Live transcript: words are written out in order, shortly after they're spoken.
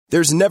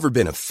There's never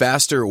been a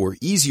faster or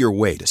easier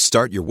way to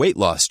start your weight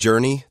loss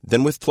journey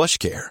than with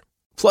PlushCare.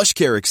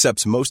 PlushCare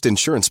accepts most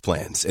insurance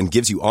plans and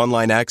gives you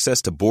online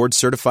access to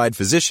board-certified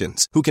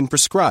physicians who can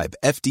prescribe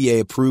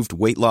FDA-approved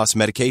weight loss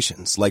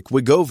medications like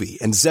Wegovy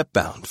and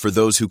Zepbound for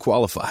those who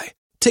qualify.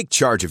 Take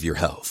charge of your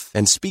health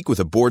and speak with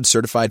a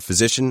board-certified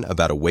physician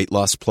about a weight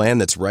loss plan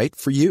that's right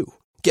for you.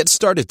 Get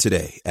started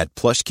today at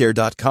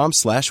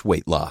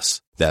plushcare.com/weight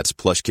loss. That's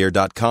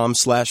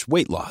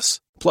plushcare.com/weight loss.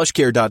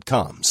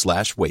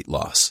 plushcare.com/weight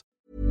loss.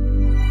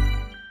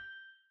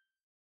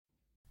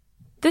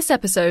 This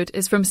episode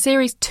is from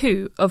Series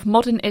 2 of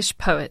Modern-ish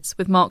Poets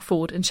with Mark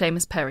Ford and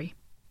Seamus Perry.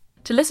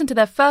 To listen to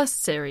their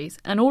first series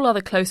and all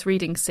other Close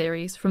Readings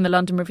series from the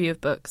London Review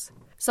of Books,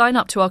 sign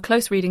up to our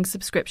Close Readings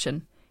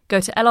subscription. Go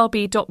to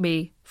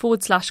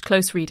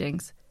lrb.me/close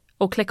readings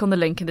or click on the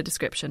link in the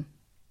description.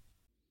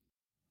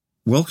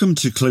 Welcome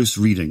to Close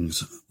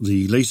Readings,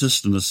 the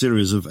latest in a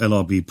series of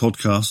LRB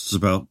podcasts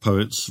about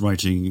poets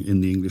writing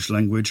in the English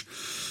language,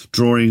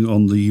 drawing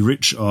on the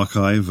rich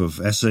archive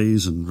of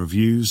essays and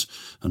reviews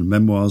and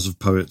memoirs of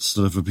poets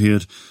that have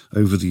appeared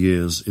over the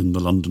years in the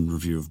London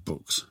Review of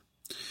Books.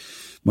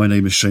 My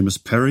name is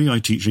Seamus Perry. I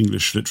teach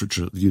English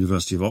literature at the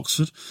University of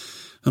Oxford,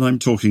 and I'm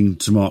talking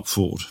to Mark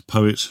Ford,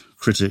 poet,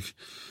 critic,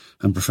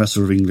 and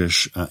Professor of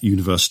English at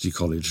University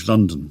College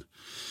London.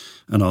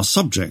 And our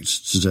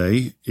subject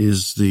today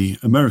is the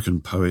American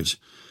poet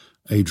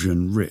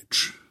Adrienne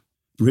Rich.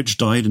 Rich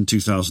died in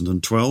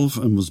 2012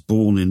 and was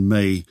born in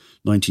May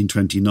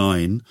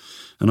 1929.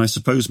 And I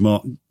suppose,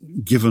 Mark,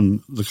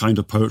 given the kind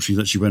of poetry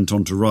that she went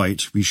on to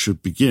write, we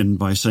should begin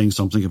by saying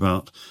something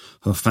about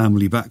her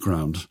family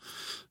background,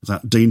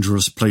 that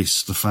dangerous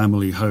place, the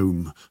family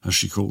home, as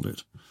she called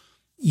it.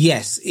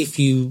 Yes, if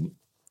you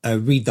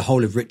read the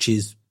whole of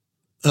Rich's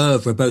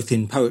oeuvre, both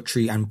in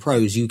poetry and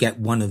prose, you get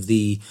one of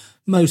the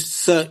most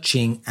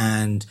searching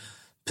and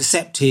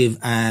perceptive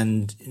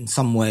and, in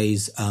some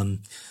ways,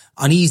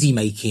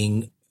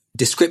 uneasy-making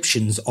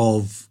descriptions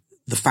of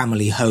the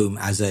family home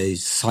as a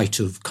site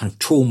of kind of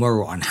trauma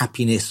or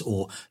unhappiness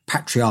or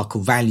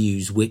patriarchal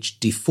values which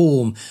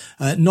deform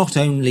not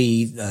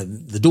only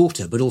the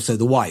daughter but also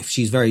the wife.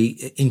 She's very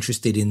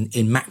interested in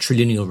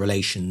matrilineal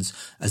relations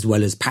as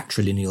well as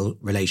patrilineal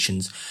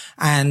relations.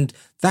 And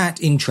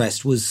that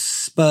interest was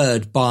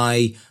spurred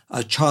by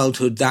a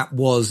childhood that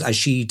was, as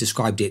she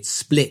described it,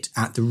 split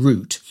at the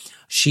root.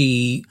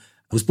 She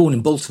was born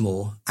in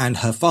Baltimore and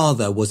her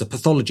father was a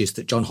pathologist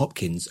at Johns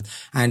Hopkins,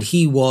 and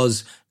he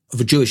was of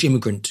a Jewish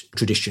immigrant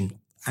tradition,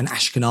 an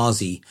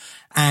Ashkenazi,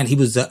 and he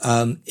was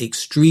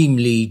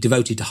extremely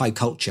devoted to high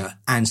culture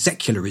and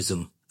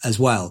secularism as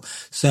well.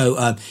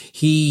 So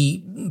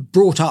he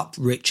brought up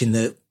Rich in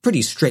the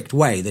pretty strict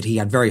way that he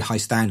had very high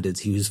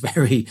standards. He was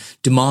very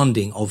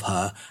demanding of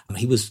her.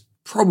 He was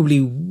probably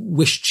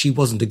wished she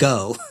wasn't a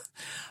girl,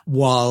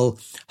 while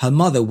her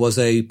mother was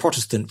a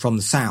Protestant from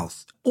the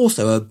South.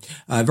 Also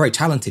very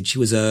talented. She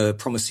was a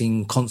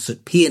promising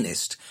concert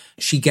pianist.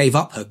 She gave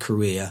up her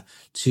career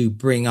to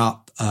bring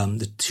up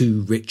the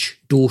two Rich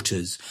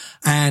daughters.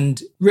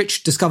 And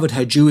Rich discovered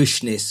her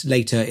Jewishness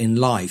later in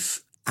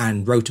life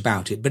and wrote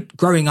about it. But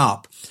growing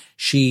up,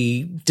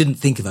 she didn't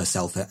think of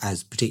herself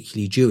as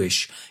particularly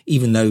Jewish,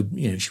 even though,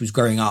 she was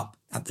growing up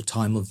at the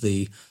time of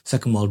the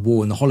Second World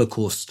War and the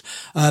Holocaust.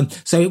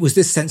 So it was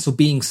this sense of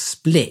being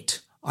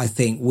split, I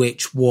think,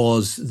 which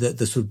was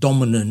the sort of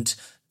dominant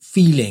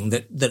feeling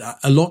that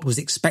a lot was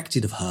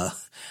expected of her.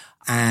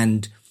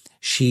 And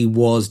she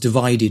was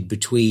divided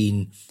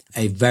between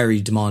a very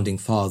demanding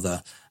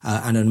father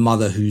and a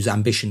mother whose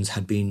ambitions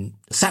had been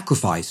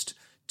sacrificed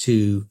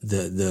to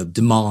the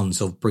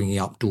demands of bringing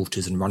up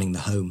daughters and running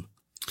the home.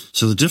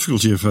 So the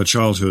difficulty of her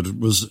childhood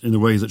was in a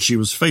way that she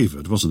was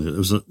favoured, wasn't it? It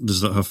was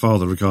that her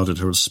father regarded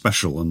her as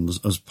special and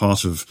as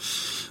part of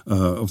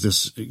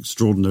this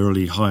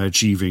extraordinarily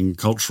high-achieving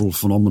cultural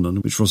phenomenon,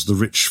 which was the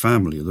Rich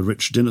family, the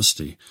Rich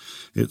dynasty.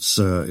 It's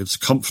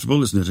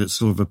comfortable, isn't it? It's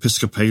sort of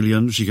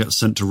Episcopalian. She gets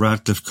sent to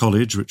Radcliffe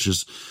College, which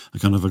is a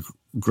kind of a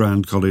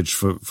grand college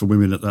for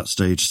women at that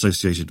stage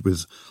associated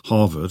with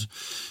Harvard.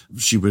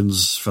 She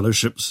wins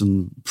fellowships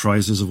and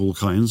prizes of all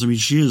kinds. I mean,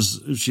 she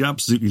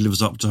absolutely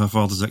lives up to her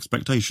father's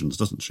expectations,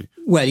 doesn't she?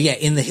 Well, yeah,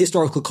 in the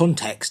historical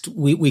context,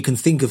 we can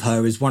think of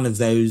her as one of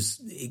those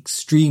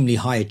extremely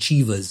high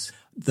achievers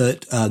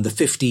that the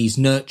 50s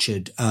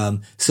nurtured.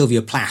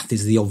 Sylvia Plath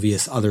is the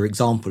obvious other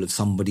example of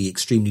somebody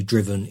extremely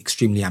driven,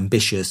 extremely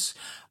ambitious.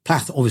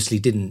 Plath obviously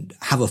didn't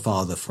have a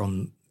father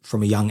from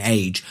a young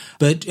age,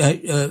 but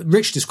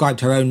Rich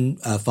described her own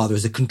father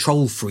as a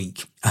control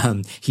freak.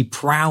 He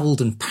prowled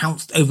and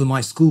pounced over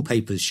my school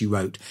papers, she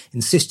wrote,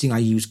 insisting I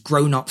use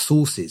grown-up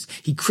sources.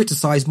 He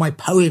criticised my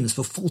poems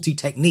for faulty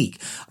technique,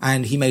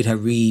 and he made her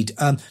read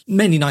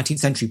mainly 19th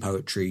century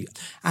poetry.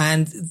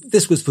 And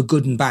this was for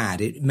good and bad.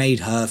 It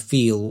made her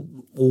feel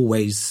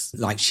always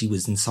like she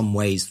was in some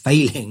ways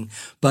failing,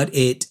 but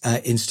it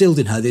instilled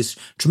in her this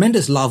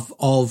tremendous love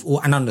of, or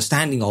an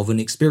understanding of, an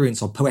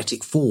experience of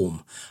poetic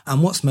form.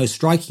 And what's most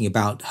striking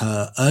about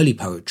her early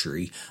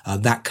poetry,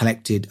 that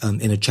collected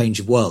in A Change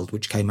of World,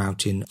 which came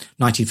out in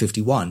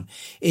 1951,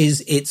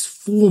 is its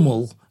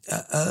formal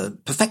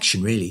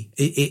perfection, really.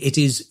 It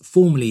is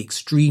formally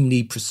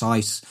extremely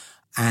precise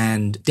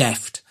and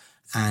deft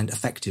and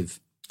effective.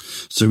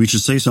 So we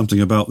should say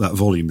something about that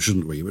volume,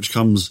 shouldn't we, which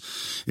comes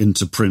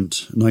into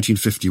print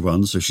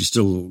 1951, so she's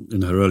still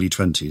in her early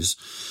 20s,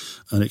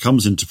 and it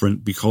comes into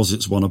print because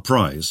it's won a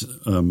prize.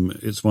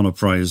 It's won a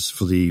prize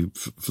for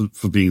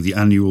being the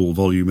annual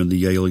volume in the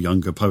Yale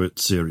Younger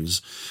Poets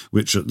series,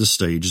 which at this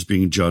stage is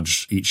being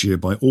judged each year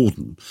by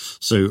Auden.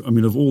 So, I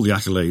mean, of all the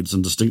accolades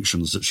and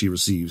distinctions that she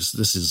receives,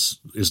 this is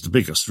the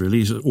biggest,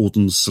 really.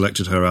 Auden's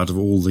selected her out of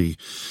all the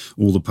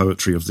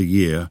poetry of the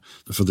year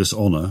for this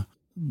honour.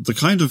 The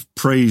kind of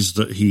praise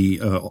that he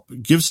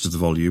gives to the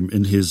volume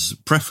in his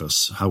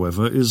preface,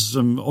 however, is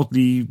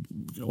oddly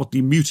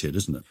muted,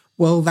 isn't it?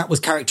 Well, that was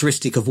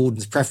characteristic of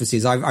Auden's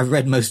prefaces. I've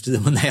read most of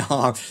them, and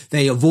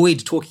they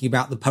avoid talking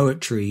about the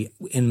poetry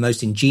in the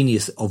most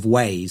ingenious of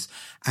ways.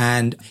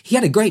 And he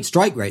had a great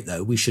strike rate,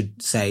 though, we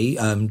should say.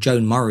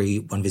 Joan Murray,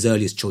 one of his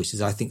earliest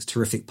choices, I think is a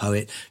terrific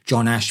poet.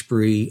 John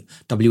Ashbery,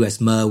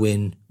 W.S.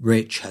 Merwin,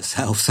 Rich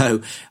herself.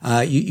 So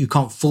you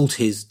can't fault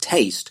his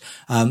taste.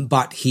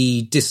 But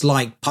he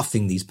disliked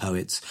puffing these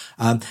poets.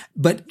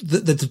 But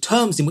the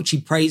terms in which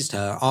he praised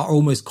her are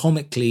almost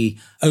comically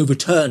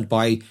overturned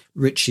by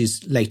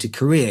Rich's later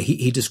career.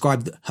 He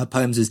described her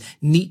poems as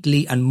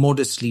neatly and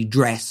modestly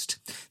dressed.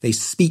 They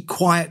speak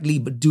quietly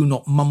but do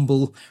not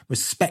mumble,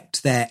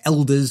 respect their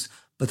elders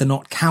but are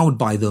not cowed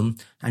by them,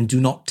 and do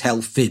not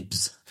tell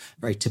fibs.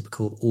 Very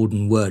typical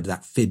Auden word,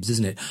 that fibs,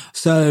 isn't it?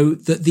 So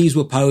that these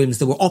were poems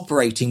that were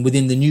operating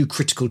within the new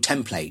critical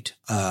template.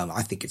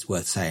 I think it's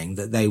worth saying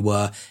that they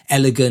were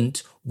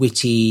elegant,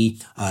 witty,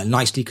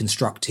 nicely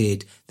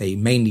constructed. They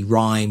mainly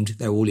rhymed.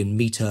 They're all in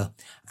meter,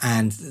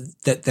 and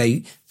that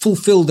they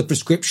fulfilled the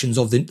prescriptions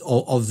of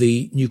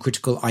the new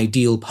critical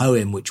ideal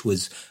poem, which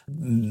was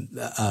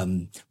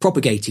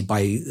propagated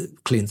by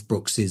Cleanth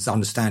Brooks's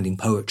Understanding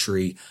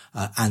Poetry,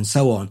 and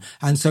so on.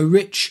 And so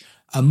Rich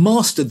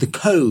mastered the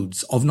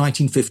codes of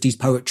 1950s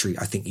poetry,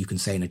 I think you can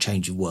say, in A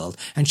Change of World.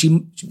 And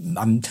she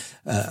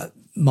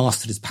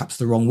mastered is perhaps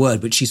the wrong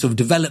word, but she sort of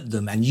developed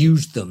them and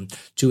used them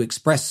to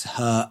express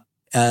her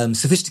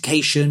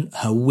sophistication,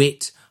 her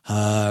wit,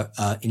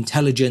 her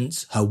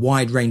intelligence, her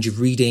wide range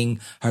of reading,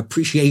 her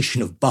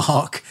appreciation of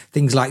Bach,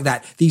 things like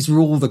that. These were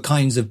all the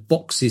kinds of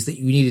boxes that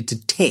you needed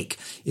to tick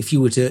if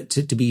you were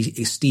to be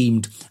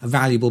esteemed a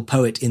valuable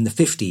poet in the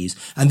 50s.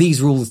 And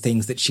these were all the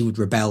things that she would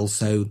rebel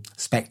so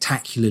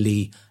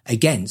spectacularly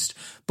against.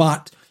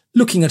 But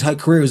looking at her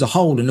career as a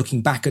whole and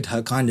looking back at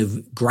her kind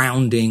of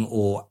grounding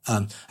or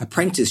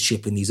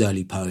apprenticeship in these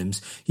early poems,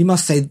 you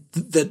must say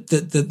that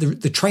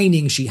the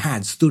training she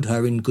had stood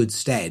her in good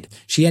stead.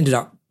 She ended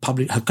up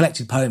her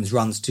collected poems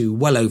runs to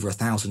well over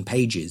 1,000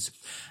 pages.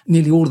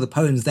 Nearly all of the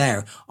poems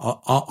there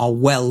are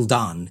well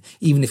done,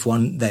 even if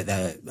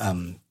they're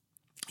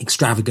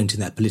extravagant in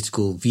their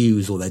political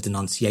views or their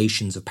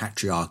denunciations of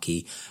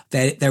patriarchy.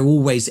 They're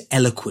always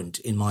eloquent,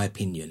 in my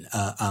opinion.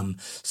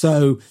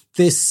 So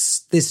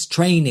this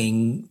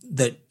training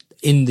that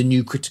in the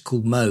new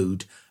critical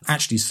mode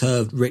actually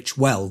served Rich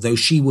well, though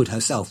she would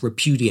herself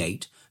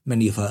repudiate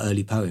many of her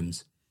early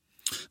poems.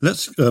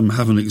 Let's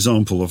have an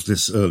example of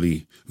this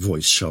early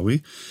voice, shall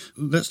we?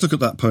 Let's look at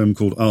that poem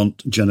called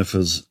Aunt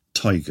Jennifer's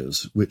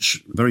Tigers,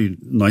 which very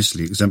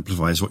nicely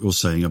exemplifies what you're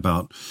saying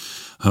about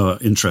her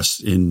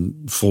interest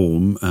in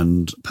form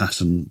and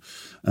pattern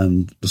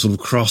and the sort of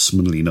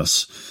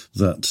craftsmanliness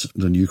that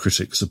the new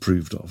critics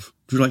approved of.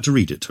 Would you like to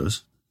read it to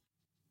us?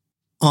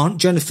 Aunt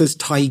Jennifer's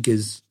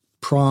tigers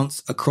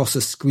prance across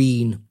a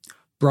screen,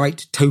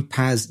 bright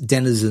topaz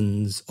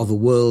denizens of a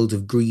world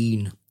of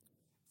green.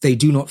 They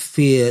do not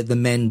fear the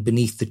men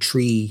beneath the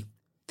tree.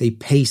 They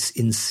pace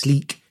in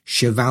sleek,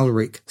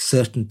 chivalric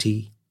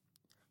certainty.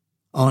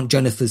 Aunt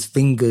Jennifer's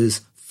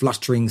fingers,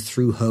 fluttering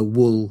through her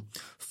wool,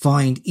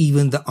 find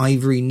even the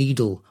ivory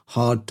needle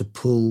hard to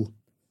pull.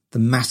 The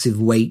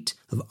massive weight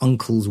of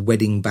Uncle's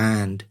wedding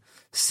band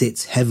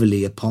sits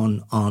heavily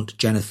upon Aunt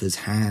Jennifer's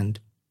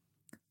hand.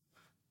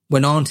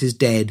 When Aunt is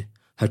dead,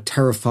 her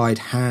terrified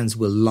hands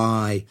will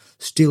lie,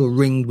 still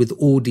ringed with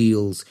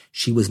ordeals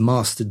she was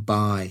mastered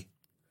by.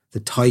 The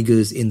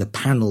tigers in the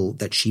panel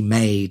that she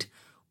made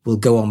will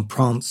go on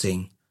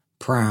prancing,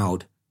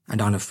 proud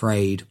and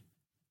unafraid.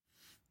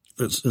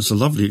 It's a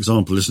lovely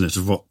example, isn't it,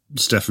 of what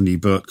Stephanie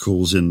Burt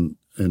calls in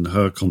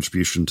her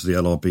contribution to the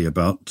LRB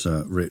about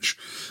Rich,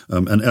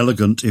 an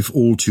elegant, if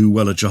all too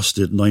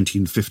well-adjusted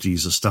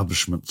 1950s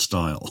establishment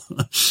style.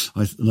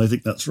 And I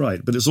think that's right.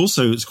 But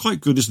it's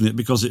quite good, isn't it,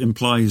 because it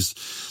implies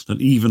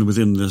that even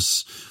within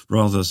this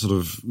rather sort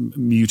of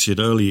muted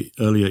earlier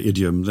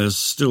idiom, there's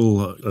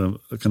still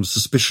a kind of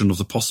suspicion of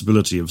the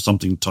possibility of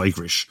something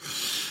tigerish,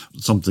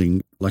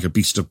 something like a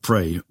beast of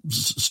prey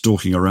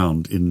stalking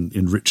around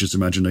in Rich's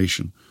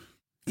imagination.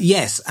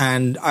 Yes,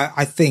 and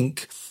I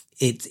think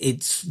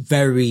it's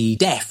very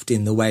deft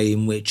in the way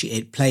in which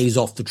it plays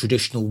off the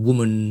traditional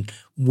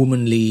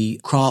womanly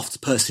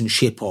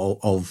craftspersonship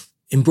of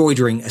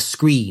embroidering a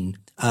screen.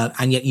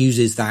 and yet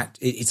uses that.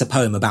 It's a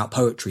poem about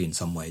poetry in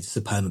some ways. It's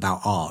a poem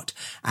about art.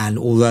 And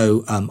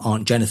although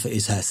Aunt Jennifer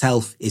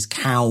is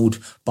cowed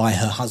by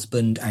her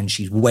husband and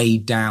she's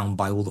weighed down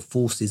by all the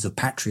forces of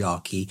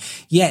patriarchy,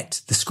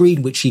 yet the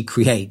screen which she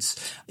creates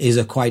is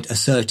a quite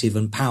assertive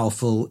and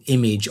powerful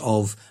image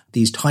of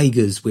these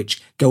tigers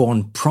which go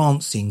on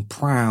prancing,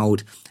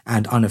 proud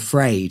and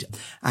unafraid.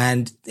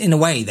 And in a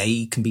way,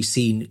 they can be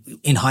seen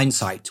in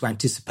hindsight to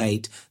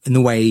anticipate in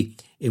the way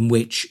in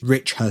which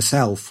Rich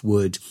herself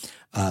would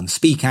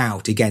speak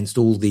out against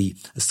all the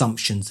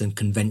assumptions and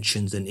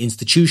conventions and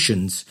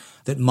institutions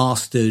that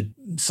mastered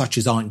such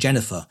as Aunt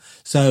Jennifer.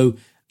 So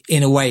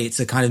in a way, it's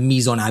a kind of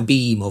mise en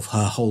abîme of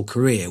her whole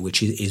career,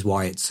 which is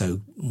why it's so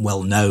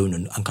well known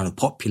and kind of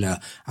popular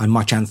and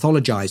much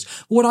anthologized.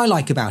 What I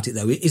like about it,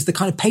 though, is the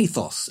kind of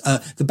pathos,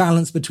 the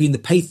balance between the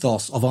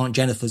pathos of Aunt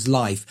Jennifer's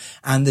life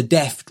and the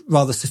deft,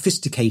 rather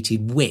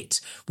sophisticated wit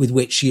with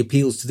which she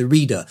appeals to the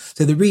reader.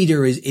 So the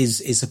reader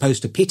is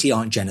supposed to pity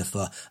Aunt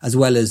Jennifer as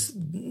well as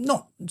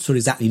not sort of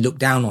exactly look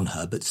down on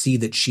her, but see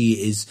that she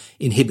is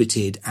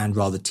inhibited and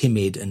rather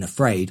timid and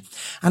afraid.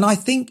 And I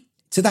think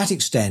to that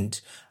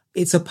extent,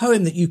 it's a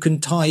poem that you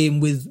can tie in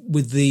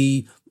with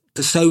the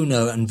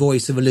persona and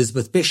voice of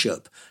Elizabeth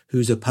Bishop,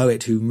 who's a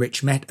poet whom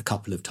Rich met a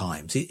couple of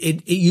times.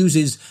 It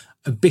uses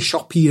a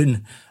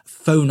Bishopian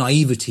faux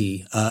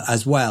naivety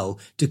as well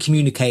to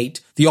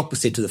communicate the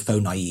opposite to the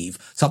faux naive,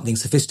 something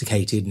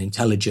sophisticated and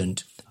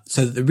intelligent,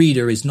 so that the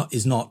reader it's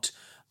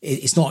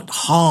not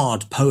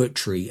hard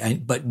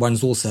poetry, but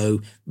one's also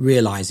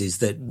realizes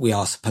that we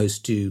are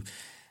supposed to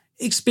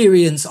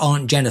experience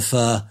Aunt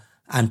Jennifer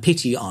and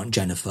pity Aunt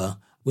Jennifer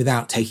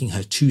without taking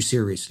her too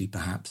seriously,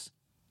 perhaps.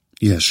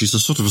 Yeah, she's a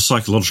sort of a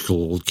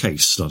psychological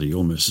case study,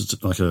 almost.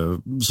 It's like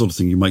a sort of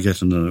thing you might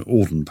get in an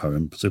Auden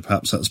poem, so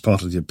perhaps that's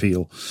part of the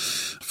appeal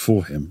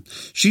for him.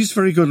 She's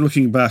very good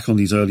looking back on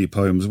these early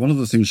poems. One of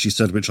the things she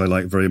said, which I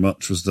liked very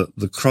much, was that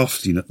the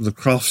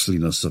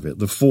craftiness of it,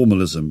 the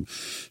formalism,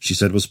 she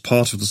said, was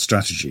part of the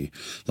strategy.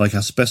 Like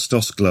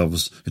asbestos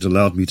gloves, it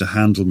allowed me to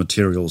handle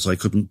materials I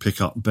couldn't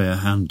pick up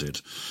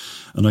barehanded.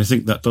 And I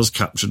think that does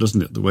capture,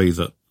 doesn't it, the way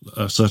that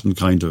a certain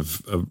kind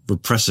of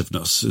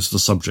repressiveness is the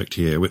subject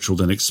here, which will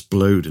then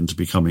explode into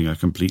becoming a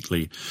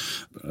completely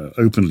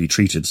openly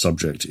treated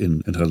subject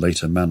in her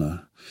later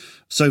manner.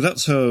 So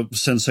that's her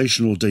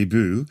sensational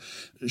debut.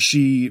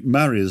 She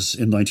marries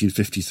in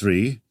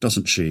 1953,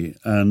 doesn't she?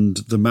 And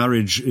the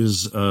marriage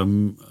is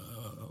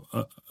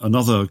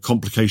another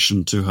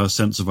complication to her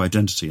sense of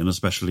identity, and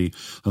especially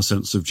her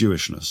sense of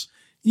Jewishness.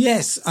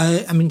 Yes,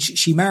 I mean,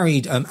 she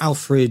married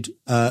Alfred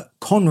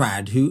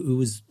Conrad, who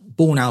was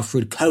born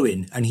Alfred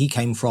Cohen, and he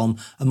came from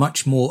a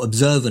much more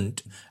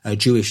observant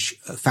Jewish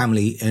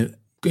family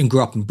and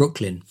grew up in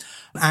Brooklyn.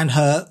 And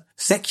her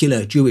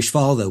secular Jewish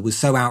father was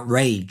so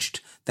outraged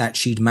that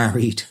she'd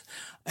married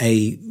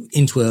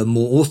into a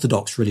more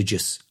orthodox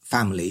religious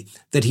family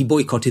that he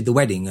boycotted the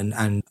wedding,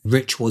 and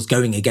Rich was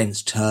going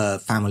against her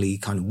family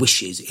kind of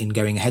wishes in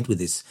going ahead with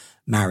this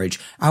marriage.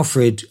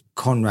 Alfred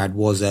Conrad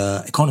was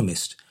an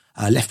economist,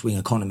 a left-wing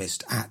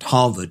economist at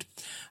Harvard.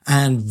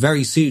 And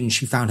very soon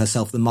she found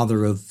herself the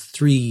mother of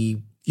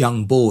 3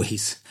 young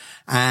boys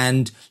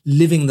and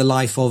living the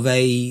life of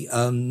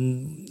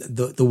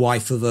the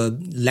wife of a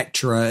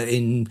lecturer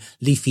in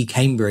leafy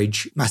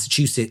Cambridge,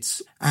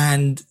 Massachusetts.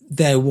 And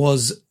there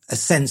was a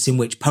sense in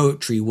which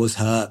poetry was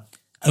her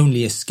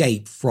only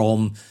escape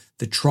from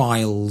the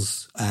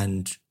trials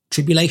and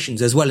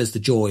tribulations as well as the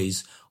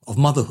joys of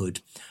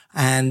motherhood.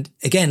 And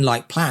again,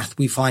 like Plath,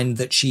 we find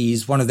that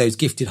she's one of those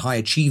gifted high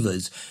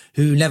achievers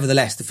who,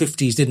 nevertheless, the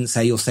 50s didn't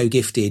say you're so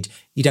gifted,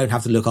 you don't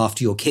have to look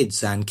after your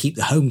kids and keep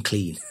the home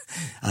clean.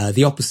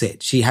 The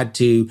opposite. She had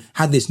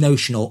this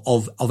notion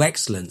of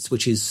excellence,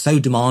 which is so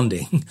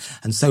demanding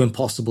and so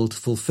impossible to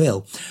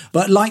fulfill.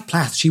 But like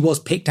Plath, she was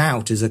picked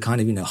out as a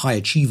kind of, high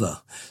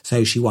achiever.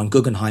 So she won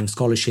Guggenheim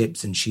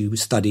scholarships and she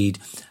studied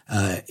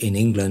in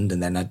England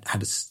and then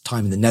had a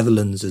time in the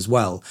Netherlands as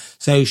well.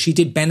 So she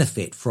did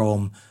benefit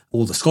from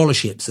all the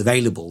scholarships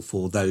available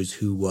for those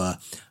who were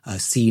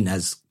seen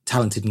as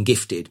talented and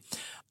gifted.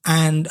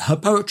 And her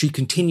poetry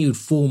continued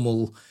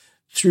formal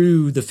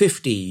through the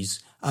 50s.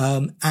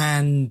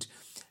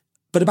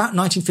 But about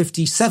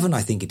 1957,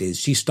 I think it is,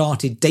 she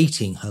started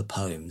dating her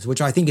poems,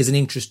 which I think is an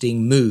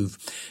interesting move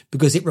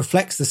because it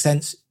reflects the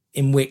sense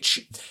in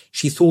which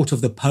she thought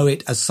of the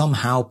poet as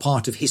somehow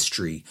part of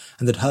history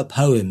and that her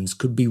poems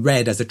could be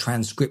read as a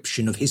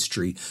transcription of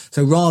history.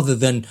 So rather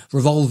than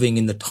revolving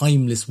in the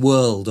timeless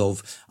world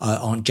of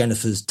Aunt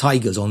Jennifer's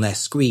tigers on their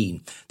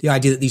screen, the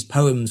idea that these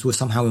poems were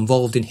somehow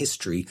involved in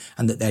history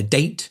and that their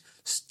date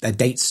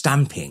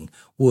stamping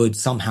would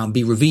somehow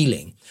be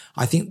revealing.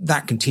 I think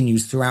that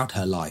continues throughout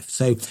her life.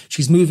 So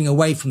she's moving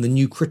away from the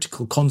new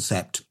critical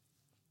concept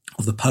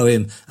of the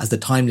poem as the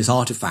timeless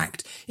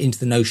artifact into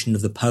the notion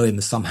of the poem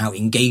as somehow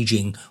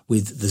engaging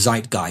with the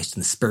zeitgeist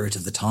and the spirit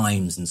of the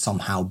times and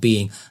somehow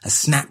being a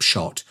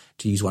snapshot,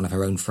 to use one of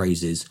her own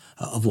phrases,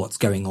 of what's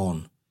going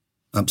on.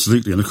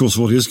 Absolutely. And of course,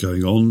 what is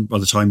going on by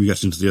the time you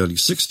get into the early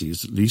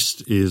 60s, at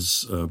least,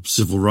 is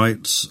civil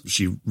rights.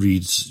 She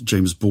reads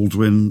James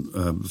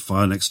Baldwin,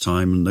 Fire Next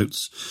Time, and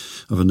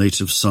Notes of a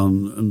Native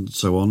Son, and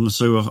so on.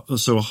 So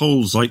a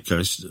whole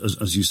zeitgeist,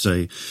 as you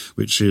say,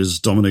 which is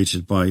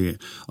dominated by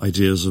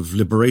ideas of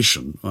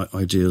liberation,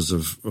 ideas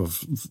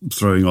of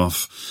throwing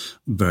off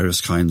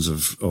various kinds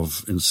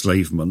of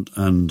enslavement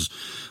and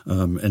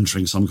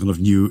entering some kind of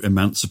new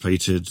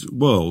emancipated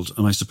world.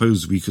 And I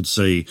suppose we could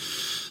say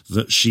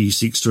that she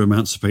seeks to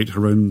emancipate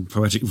her own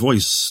poetic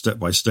voice step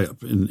by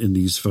step in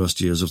these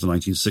first years of the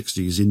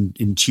 1960s,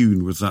 in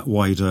tune with that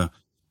wider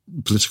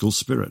political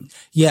spirit.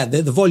 Yeah,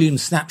 the volume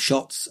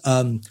Snapshots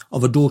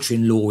of a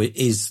Daughter-in-Law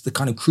is the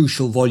kind of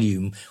crucial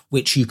volume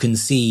which you can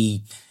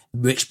see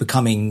Rich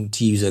becoming,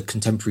 to use a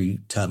contemporary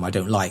term I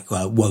don't like,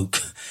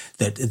 woke.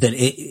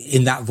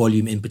 In that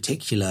volume in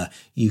particular,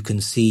 you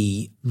can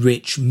see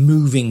Rich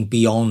moving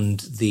beyond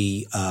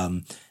the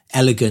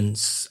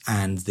elegance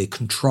and the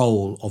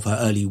control of her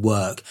early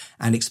work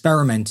and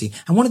experimenting.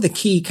 And one of the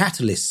key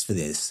catalysts for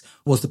this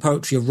was the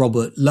poetry of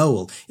Robert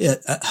Lowell.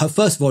 Her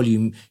first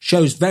volume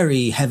shows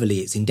very heavily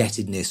its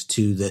indebtedness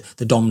to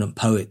the dominant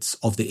poets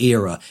of the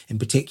era, in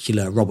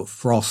particular Robert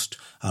Frost,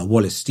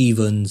 Wallace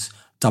Stevens,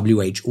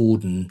 W.H.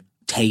 Auden,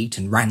 Tate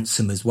and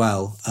Ransom as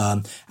well,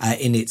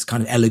 in its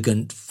kind of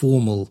elegant,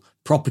 formal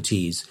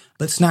properties.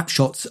 But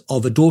Snapshots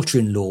of a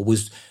Daughter-in-Law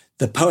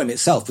the poem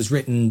itself was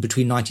written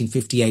between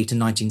 1958 and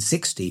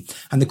 1960.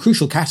 And the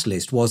crucial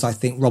catalyst was, I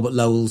think, Robert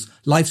Lowell's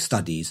life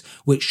studies,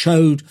 which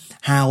showed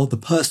how the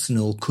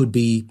personal could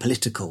be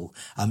political,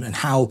 and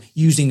how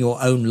using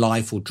your own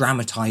life or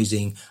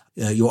dramatizing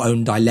your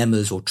own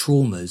dilemmas or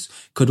traumas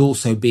could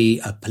also be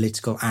a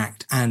political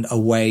act and a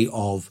way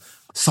of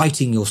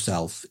citing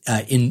yourself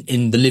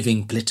in the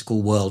living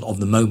political world of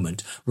the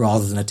moment,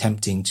 rather than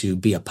attempting to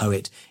be a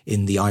poet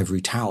in the ivory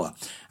tower.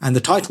 And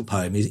the title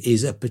poem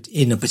is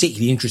in a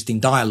particularly interesting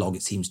dialogue,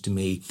 it seems to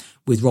me,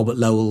 with Robert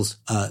Lowell's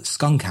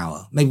Skunk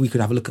Hour. Maybe we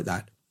could have a look at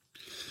that.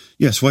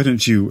 Yes, why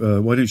don't you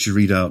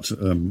read out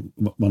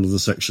one of the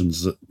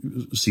sections that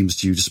seems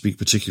to you to speak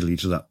particularly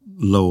to that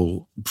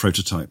Lowell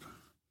prototype?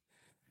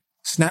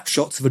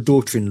 Snapshots of a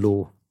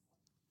Daughter-in-Law.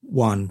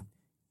 1.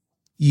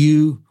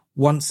 You,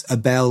 once a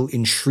belle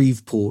in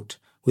Shreveport,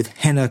 with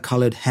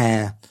henna-coloured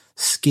hair,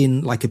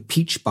 skin like a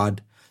peach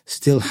bud,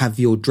 still have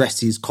your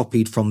dresses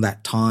copied from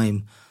that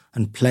time,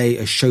 and play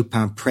a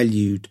Chopin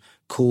prelude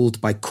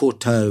called by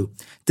Courtauld.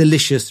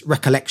 Delicious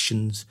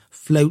recollections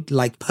float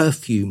like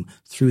perfume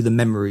through the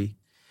memory.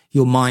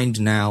 Your mind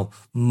now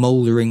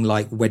mouldering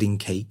like wedding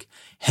cake,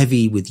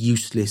 heavy with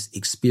useless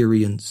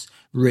experience,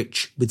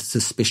 rich with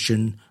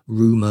suspicion,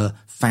 rumour,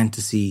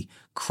 fantasy,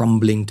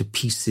 crumbling to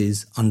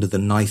pieces under the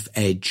knife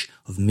edge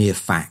of mere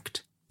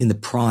fact. In the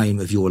prime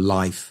of your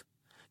life,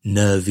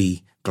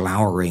 nervy,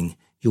 glowering,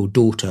 your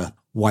daughter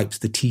wipes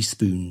the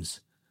teaspoons,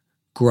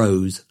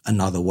 grows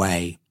another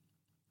way.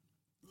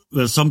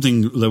 There's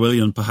something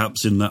Lowellian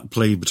perhaps in that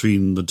play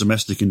between the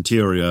domestic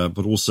interior,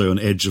 but also an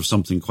edge of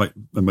something quite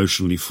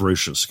emotionally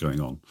ferocious going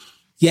on.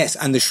 Yes,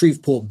 and the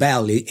Shreveport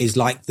Belle is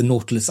like the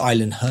Nautilus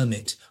Island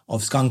hermit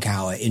of Skunk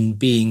Hour in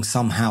being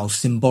somehow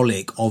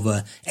symbolic of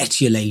a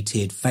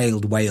etiolated,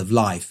 failed way of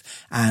life.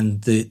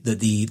 And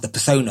the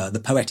persona, the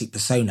poetic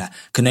persona,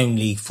 can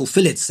only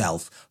fulfill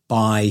itself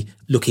by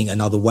looking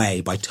another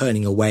way, by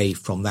turning away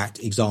from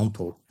that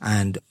example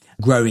and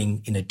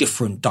growing in a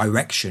different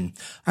direction.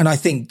 And I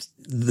think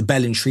the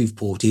Belle in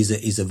Shreveport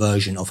is a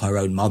version of her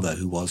own mother,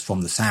 who was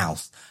from the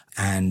South.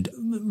 And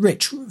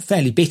Rich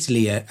fairly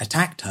bitterly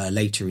attacked her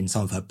later in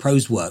some of her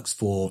prose works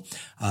for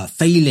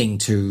failing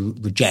to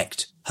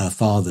reject her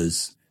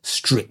father's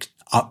strict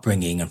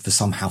upbringing and for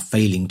somehow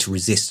failing to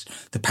resist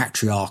the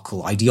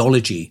patriarchal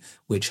ideology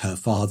which her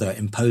father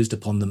imposed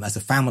upon them as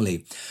a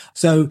family.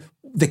 So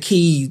the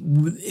key,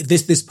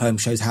 this poem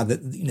shows how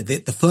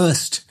the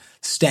first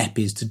step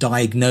is to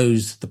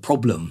diagnose the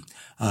problem,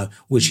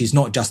 which is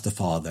not just the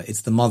father,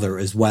 it's the mother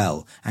as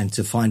well, and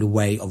to find a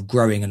way of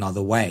growing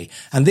another way.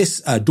 And this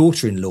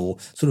daughter-in-law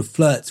sort of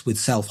flirts with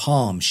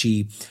self-harm.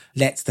 She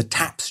lets the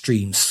tap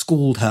stream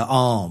scald her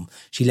arm.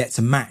 She lets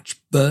a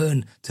match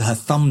burn to her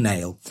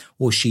thumbnail,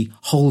 or she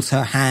holds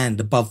her hand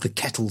above the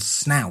kettle's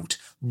snout,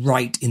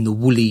 right in the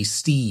woolly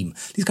steam.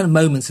 These kind of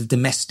moments of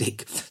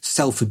domestic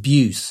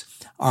self-abuse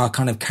are a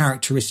kind of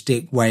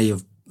characteristic way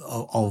of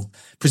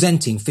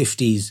presenting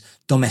 50s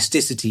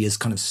domesticity as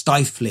kind of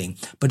stifling,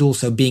 but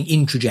also being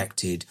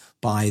introjected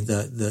by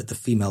the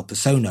female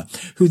persona,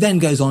 who then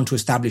goes on to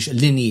establish a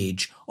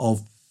lineage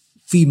of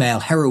female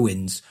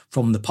heroines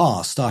from the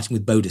past, starting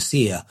with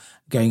Baudelaire,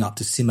 going up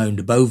to Simone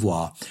de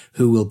Beauvoir,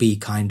 who will be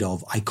kind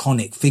of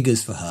iconic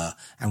figures for her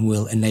and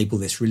will enable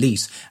this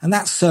release. And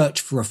that search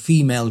for a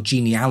female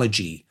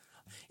genealogy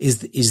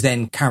is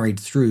then carried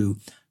through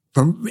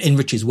in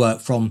Rich's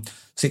work from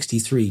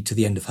 63 to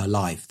the end of her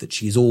life, that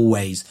she is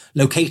always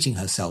locating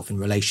herself in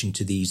relation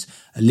to these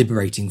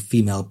liberating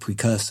female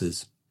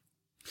precursors.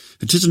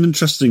 It is an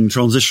interesting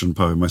transition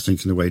poem, I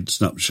think, in a way,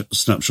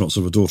 snapshots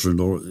of a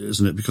daughter-in-law,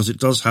 isn't it? Because it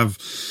does have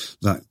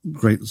that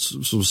great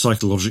sort of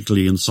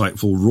psychologically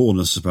insightful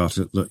rawness about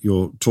it that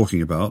you're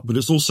talking about, but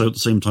it's also at the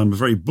same time a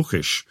very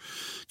bookish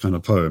kind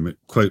of poem. It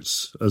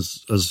quotes,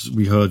 as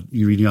we heard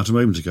you reading out a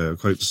moment ago, it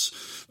quotes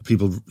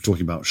people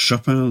talking about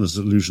Chopin. There's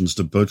allusions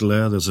to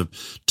Baudelaire. There's a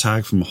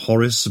tag from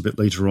Horace a bit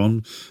later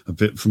on, a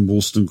bit from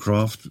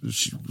Wollstonecraft.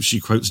 She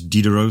quotes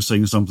Diderot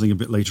saying something a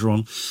bit later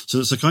on. So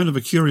it's a kind of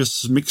a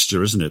curious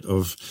mixture, isn't it,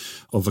 of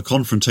a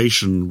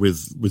confrontation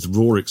with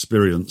raw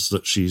experience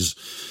that she's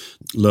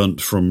learnt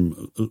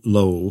from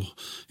Lowell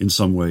in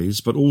some ways,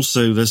 but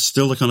also there's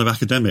still a kind of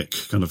academic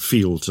kind of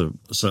feel to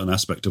a certain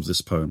aspect of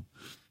this poem.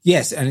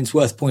 Yes, and it's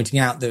worth pointing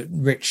out that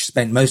Rich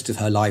spent most of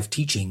her life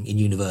teaching in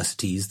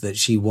universities, that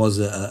she was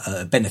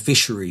a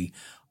beneficiary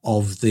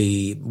of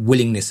the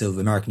willingness of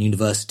American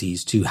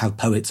universities to have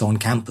poets on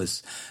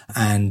campus.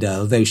 And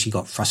although she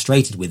got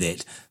frustrated with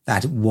it,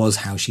 that was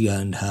how she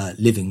earned her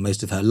living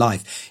most of her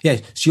life.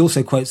 Yes, she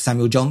also quotes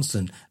Samuel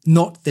Johnson,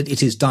 not that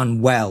it is done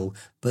well,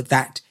 but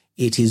that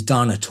it is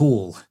done at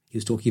all. He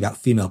was talking about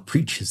female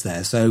preachers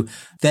there. So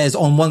there's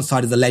on one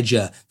side of the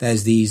ledger,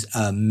 there's these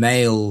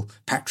male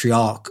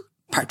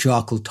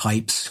patriarchal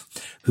types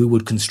who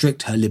would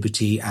constrict her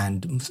liberty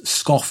and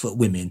scoff at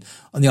women.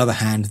 On the other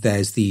hand,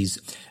 there's these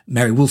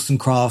Mary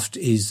Wollstonecraft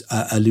is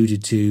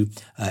alluded to,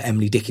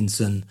 Emily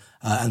Dickinson,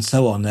 and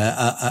so on,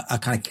 a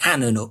kind of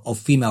canon of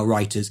female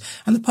writers.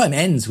 And the poem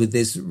ends with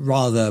this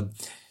rather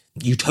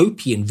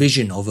utopian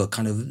vision of a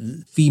kind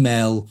of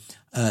female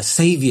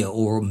savior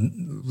or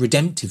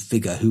redemptive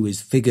figure who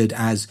is figured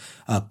as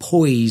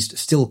poised,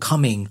 still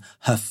coming,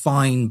 her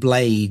fine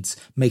blades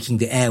making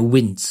the air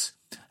wince,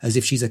 as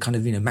if she's a kind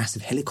of,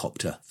 massive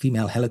helicopter,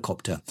 female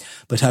helicopter.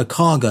 But her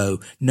cargo,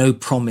 no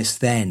promise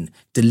then,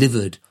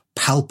 delivered,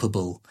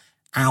 palpable,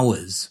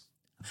 hours.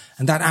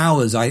 And that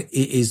hours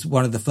is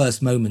one of the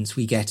first moments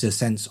we get a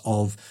sense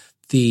of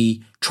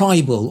the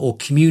tribal or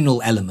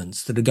communal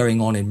elements that are going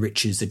on in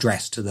Rich's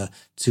address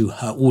to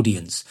her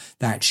audience,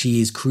 that she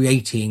is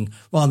creating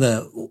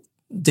rather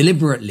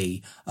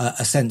deliberately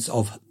a sense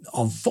of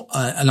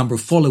a number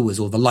of followers,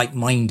 or the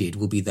like-minded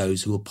will be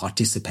those who will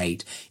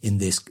participate in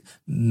this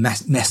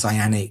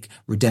messianic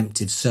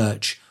redemptive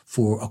search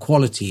for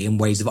equality in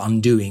ways of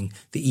undoing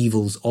the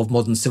evils of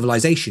modern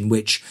civilization,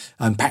 which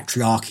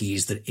patriarchy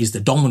is the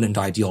dominant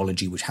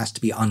ideology which has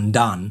to be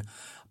undone.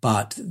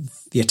 But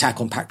the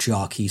attack on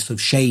patriarchy sort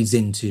of shades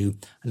into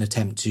an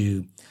attempt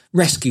to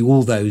rescue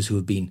all those who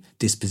have been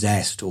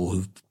dispossessed or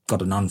who've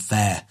got an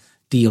unfair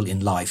deal in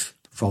life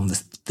from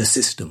the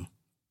system.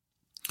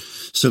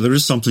 So there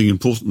is something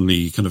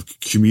importantly kind of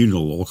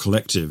communal or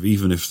collective,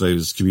 even if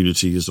those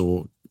communities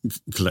or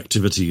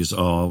collectivities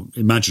are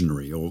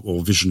imaginary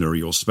or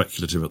visionary or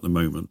speculative at the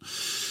moment.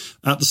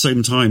 At the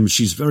same time,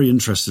 she's very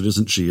interested,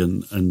 isn't she,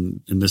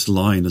 in this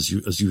line, as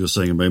you were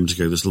saying a moment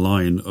ago, this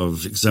line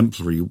of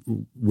exemplary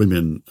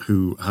women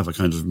who have a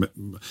kind of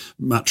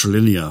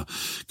matrilinear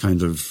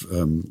kind of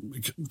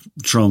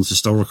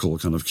trans-historical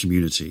kind of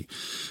community.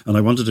 And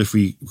I wondered if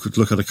we could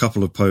look at a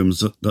couple of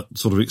poems that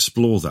sort of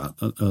explore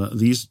that.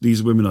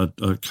 These women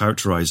are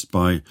characterized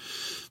by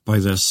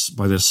their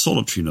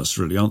solitariness,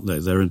 really, aren't they?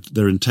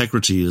 Their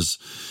integrity is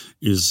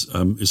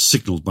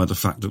signalled by the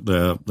fact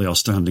that they are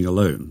standing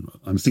alone.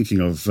 I'm thinking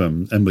of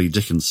Emily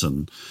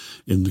Dickinson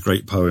in the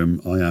great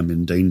poem "I Am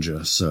in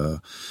Danger, Sir,"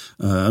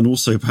 and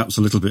also perhaps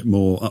a little bit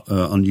more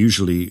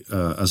unusually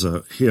as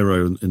a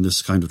hero in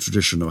this kind of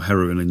tradition, or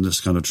heroine in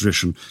this kind of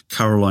tradition,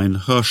 Caroline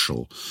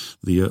Herschel,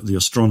 the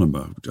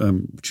astronomer.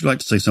 Would you like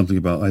to say something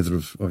about either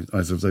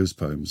of those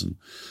poems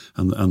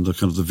and the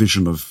kind of the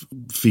vision of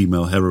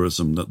female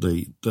heroism that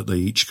they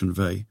each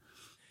convey?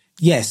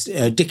 Yes,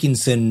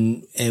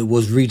 Dickinson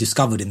was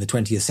rediscovered in the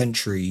 20th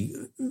century,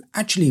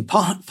 actually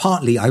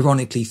partly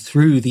ironically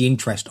through the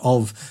interest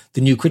of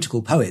the new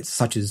critical poets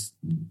such as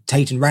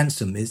Tate and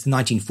Ransom. It's the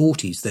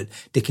 1940s that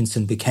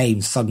Dickinson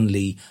became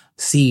suddenly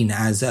seen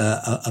as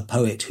a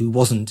poet who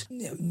wasn't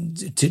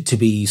to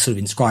be sort of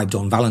inscribed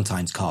on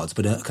Valentine's cards,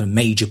 but a kind of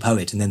major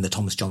poet. And then the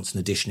Thomas Johnson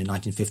edition in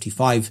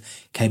 1955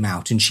 came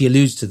out, and she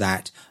alludes to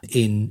that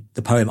in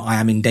the poem "I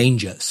Am in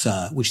Danger,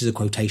 Sir," which is a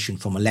quotation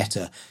from a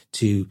letter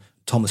to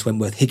Thomas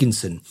Wentworth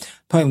Higginson. The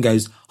poem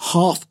goes,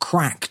 "Half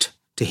cracked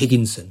to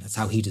Higginson," that's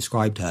how he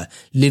described her,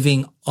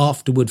 "living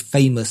afterward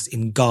famous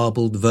in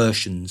garbled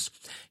versions,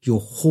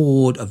 your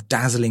hoard of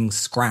dazzling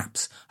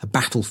scraps, a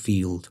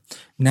battlefield,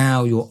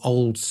 now your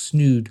old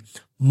snood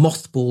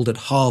mothballed at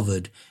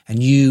Harvard,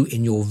 and you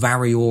in your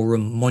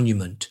variorum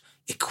monument,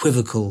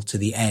 equivocal to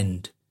the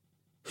end.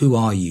 Who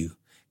are you,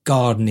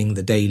 gardening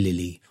the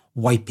daylily,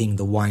 wiping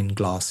the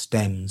wine-glass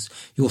stems,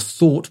 your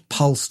thought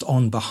pulsed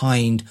on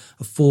behind,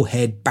 a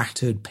forehead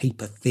battered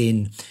paper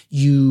thin,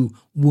 you,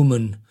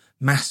 woman,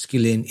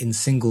 masculine in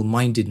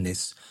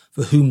single-mindedness,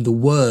 for whom the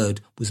word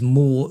was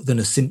more than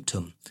a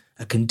symptom,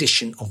 a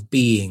condition of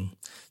being,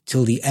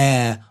 till the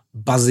air,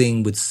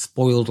 buzzing with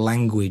spoiled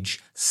language,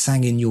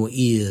 sang in your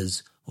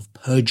ears of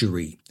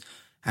perjury,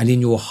 and in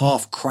your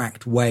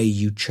half-cracked way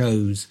you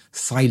chose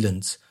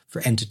silence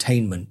for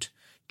entertainment,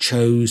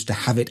 chose to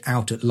have it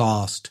out at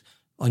last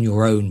on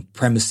your own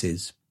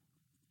premises.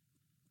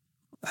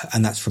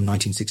 And that's from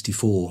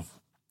 1964.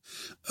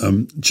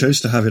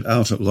 Chose to have it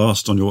out at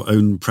last on your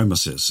own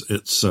premises.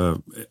 It's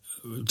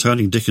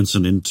turning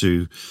Dickinson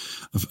into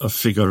a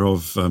figure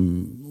of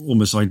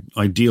almost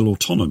ideal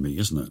autonomy,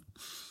 isn't it?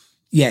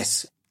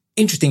 Yes.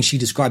 Interesting, she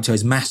describes her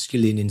as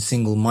masculine in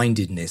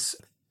single-mindedness,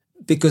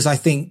 because I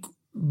think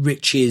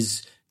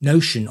Rich's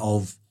notion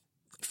of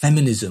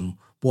feminism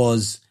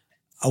was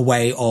a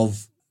way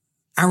of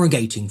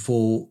arrogating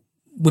for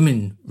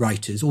women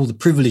writers all the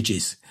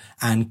privileges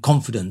and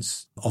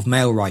confidence of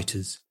male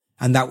writers,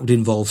 and that would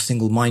involve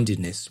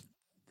single-mindedness.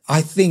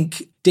 I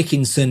think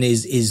Dickinson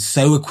is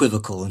so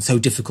equivocal and so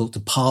difficult to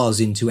parse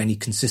into any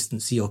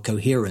consistency or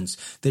coherence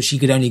that she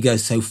could only go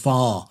so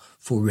far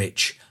for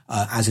Rich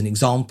as an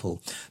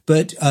example.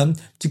 But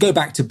to go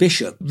back to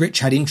Bishop, Rich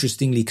had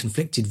interestingly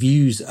conflicted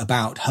views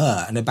about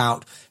her and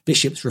about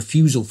Bishop's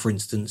refusal, for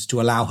instance, to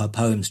allow her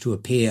poems to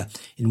appear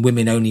in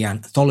women-only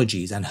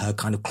anthologies, and her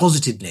kind of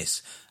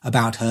closetedness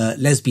about her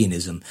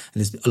lesbianism. And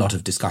there's a lot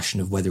of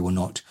discussion of whether or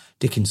not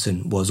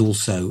Dickinson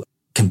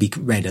can be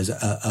read as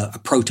a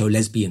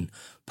proto-lesbian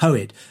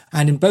poet.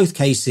 And in both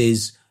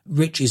cases,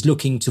 Rich is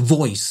looking to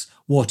voice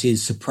what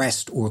is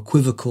suppressed or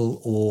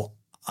equivocal or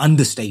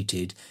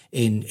understated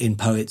in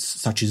poets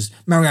such as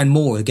Marianne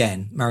Moore,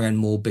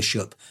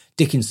 Bishop,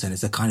 Dickinson,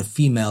 as a kind of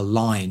female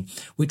line,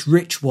 which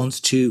Rich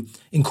wants to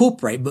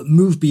incorporate but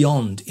move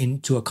beyond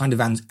into a kind of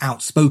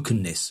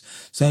outspokenness.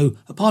 So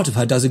a part of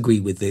her does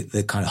agree with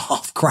the kind of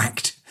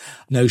half-cracked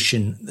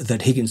notion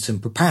that Higginson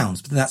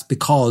propounds, but that's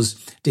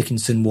because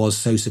Dickinson was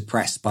so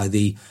suppressed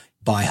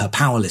by her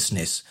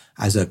powerlessness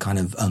as a kind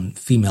of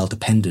female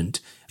dependent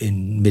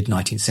in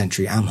mid-19th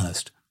century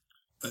Amherst.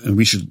 And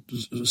we should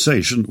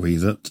say, shouldn't we,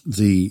 that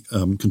the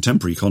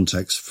contemporary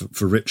context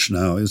for Rich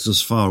now is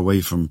as far away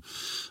from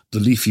the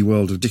leafy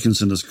world of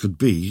Dickinson as could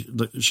be.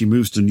 That she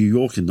moves to New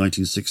York in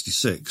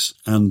 1966,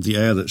 and the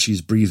air that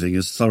she's breathing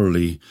is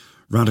thoroughly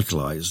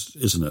radicalized,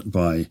 isn't it,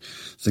 by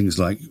things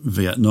like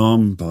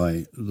Vietnam,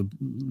 by the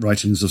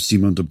writings of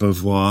Simone de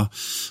Beauvoir.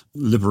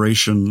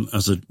 Liberation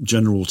as a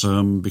general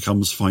term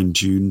becomes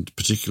fine-tuned,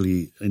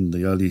 particularly in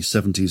the early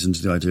 70s,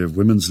 into the idea of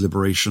women's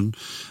liberation.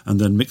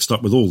 And then mixed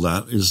up with all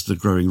that is the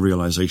growing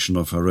realization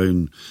of her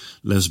own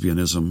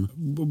lesbianism.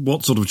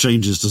 What sort of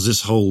changes does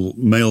this whole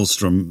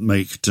maelstrom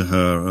make to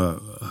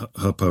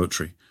her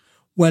poetry?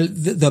 Well,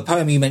 the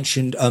poem you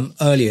mentioned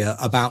earlier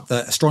about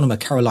the astronomer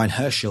Caroline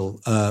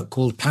Herschel,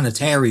 called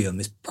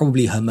Planetarium, is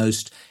probably her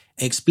most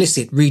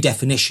explicit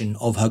redefinition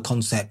of her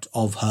concept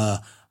of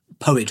her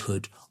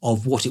poethood,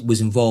 of what it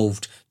was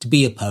involved to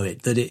be a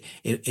poet, that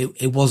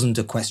it wasn't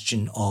a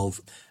question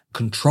of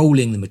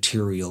controlling the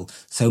material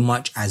so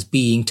much as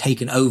being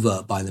taken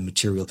over by the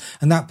material.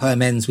 And that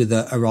poem ends with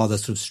a rather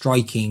sort of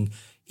striking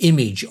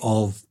image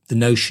of the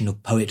notion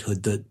of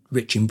poethood that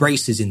Rich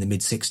embraces in the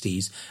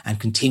mid-60s and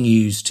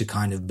continues to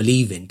kind of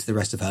believe in to the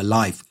rest of her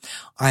life.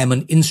 I am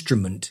an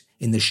instrument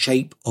in the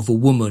shape of a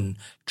woman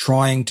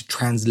trying to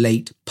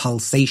translate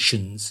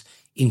pulsations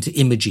into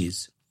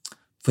images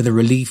for the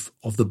relief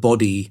of the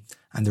body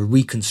and the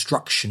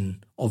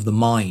reconstruction of the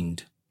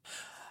mind.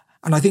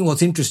 And I think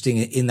what's interesting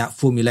in that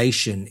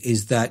formulation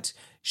is that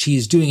she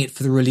is doing it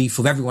for the relief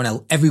of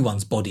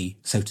everyone's body,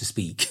 so to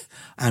speak,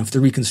 and for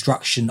the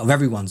reconstruction of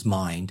everyone's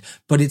mind.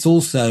 But it's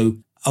also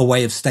a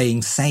way of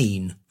staying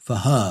sane for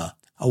her,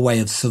 a way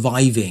of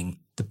surviving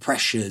the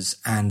pressures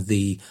and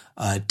the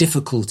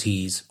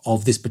difficulties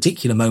of this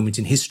particular moment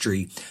in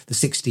history. The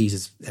 60s,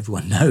 as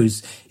everyone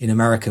knows, in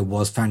America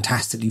was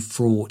fantastically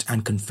fraught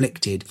and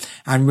conflicted.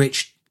 And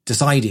Rich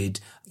decided,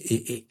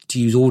 to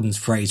use Auden's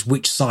phrase,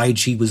 which side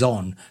she was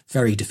on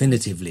very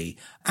definitively.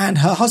 And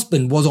her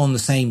husband was on the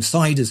same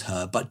side as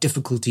her, but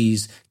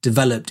difficulties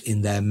developed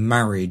in their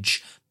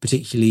marriage,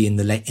 particularly in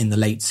the late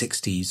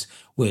 60s,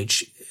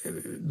 which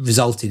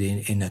resulted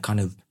in a kind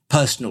of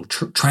personal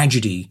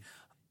tragedy.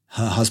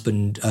 Her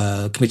husband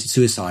committed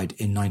suicide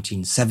in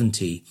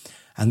 1970,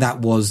 and that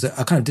was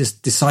a kind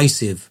of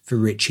decisive for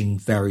Rich in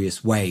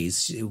various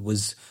ways. It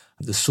was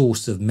the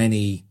source of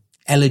many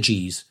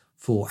elegies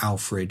for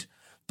Alfred,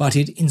 but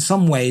in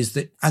some ways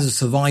that as a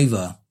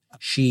survivor,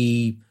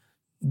 she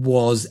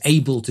was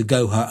able to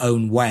go her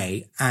own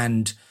way.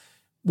 And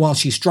while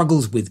she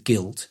struggles with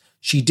guilt,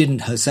 she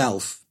didn't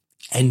herself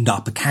end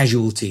up a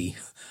casualty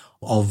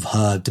of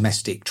her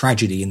domestic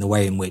tragedy in the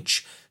way in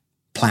which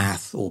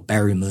Plath or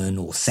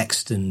Berryman or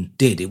Sexton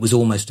did. It was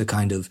almost a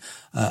kind of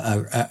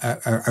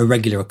a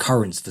regular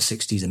occurrence for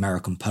 60s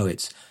American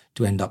poets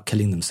to end up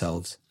killing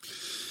themselves.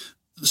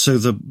 So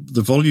the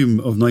volume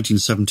of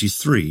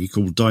 1973,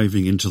 called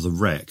Diving into the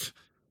Wreck,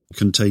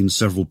 contains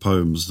several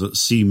poems that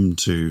seem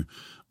to,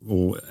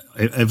 or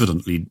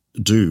evidently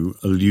do,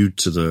 allude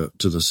to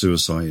the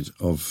suicide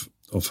of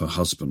her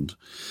husband.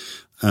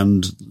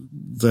 And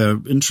they're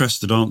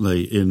interested, aren't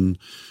they, in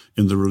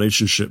the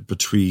relationship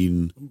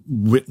between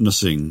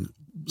witnessing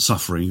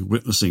suffering,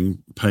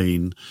 witnessing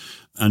pain,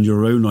 and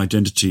your own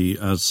identity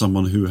as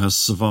someone who has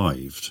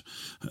survived,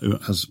 who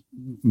has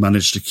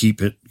managed to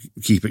keep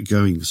it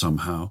going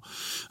somehow.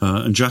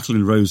 And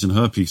Jacqueline Rose, in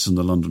her piece in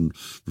the London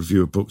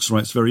Review of Books,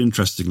 writes very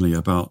interestingly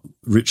about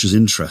Rich's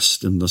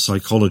interest in the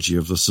psychology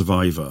of the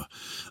survivor,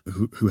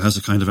 who has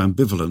a kind of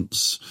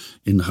ambivalence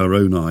in her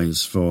own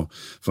eyes for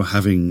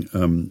having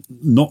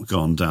not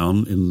gone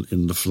down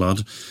in the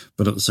flood,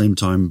 but at the same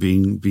time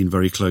being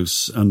very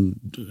close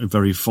and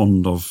very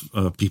fond of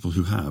people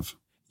who have.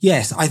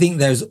 Yes, I think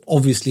there's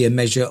obviously a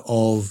measure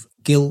of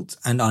guilt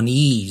and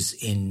unease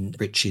in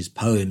Rich's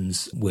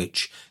poems,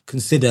 which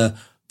consider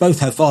both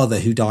her father,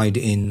 who died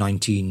in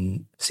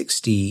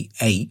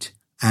 1968,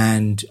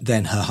 and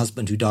then her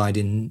husband, who died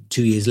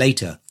 2 years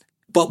later.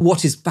 But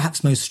what is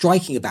perhaps most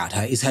striking about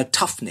her is her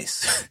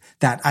toughness,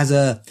 and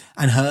her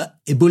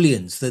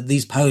ebullience, that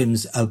these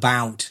poems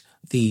about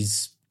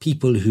these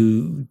people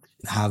who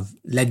have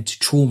led to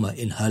trauma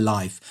in her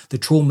life, the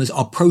traumas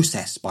are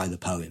processed by the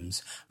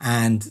poems,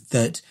 and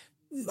that,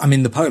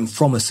 the poem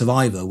From a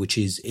Survivor, which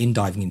is in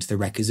Diving into the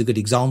Wreck, is a good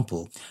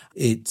example.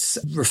 It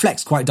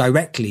reflects quite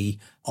directly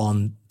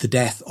on the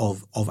death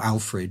of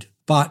Alfred,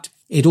 but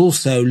it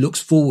also looks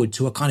forward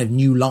to a kind of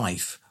new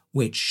life,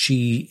 which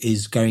she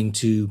is going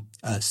to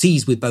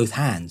seize with both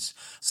hands.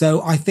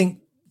 So I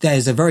think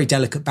there's a very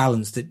delicate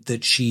balance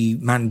that she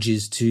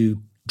manages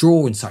to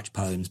draw in such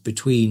poems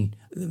between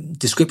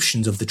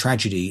descriptions of the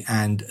tragedy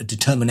and a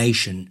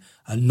determination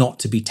not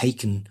to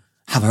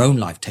have her own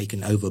life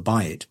taken over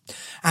by it.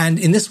 And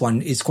in this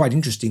one, it's quite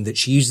interesting that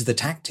she uses the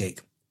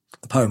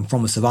poem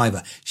From a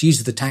Survivor, she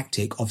uses the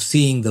tactic of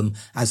seeing them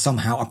as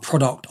somehow a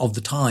product of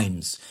the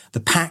times. The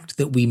pact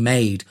that we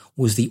made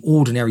was the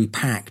ordinary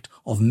pact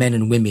of men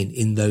and women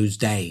in those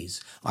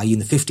days. In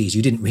the 50s,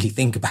 you didn't really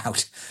think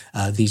about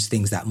these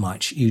things that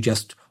much. You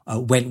just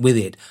went with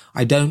it.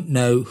 I don't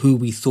know who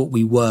we thought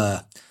we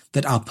were,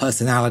 that our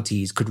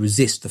personalities could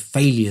resist the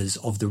failures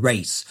of the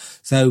race.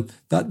 So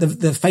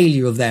the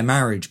failure of their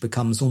marriage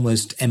becomes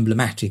almost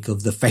emblematic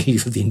of the failure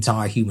of the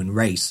entire human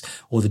race,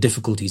 or the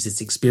difficulties it's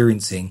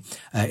experiencing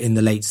in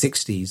the late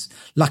 60s.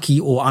 Lucky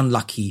or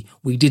unlucky,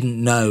 we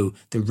didn't know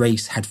the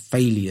race had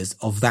failures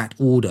of that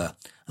order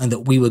and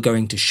that we were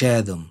going to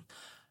share them.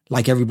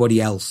 Like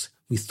everybody else,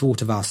 we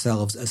thought of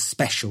ourselves as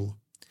special.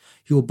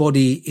 Your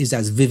body is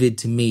as vivid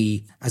to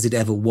me as it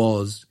ever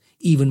was,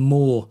 even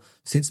more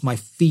since my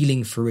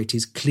feeling for it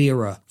is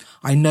clearer.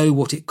 I know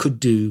what it could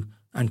do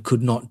and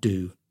could not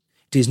do.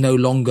 It is no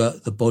longer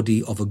the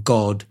body of a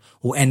god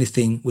or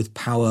anything with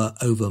power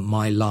over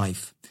my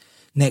life.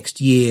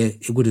 Next year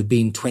it would have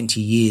been 20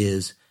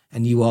 years,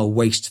 and you are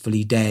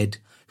wastefully dead,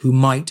 who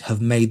might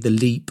have made the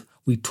leap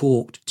we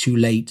talked too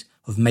late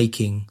of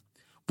making,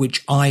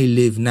 which I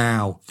live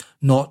now,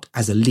 not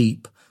as a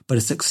leap, but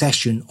a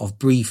succession of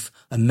brief,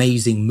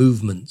 amazing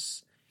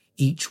movements,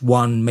 each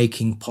one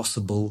making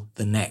possible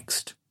the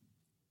next.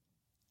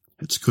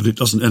 It's good it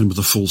doesn't end with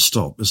a full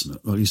stop, isn't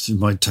it? Well, at least in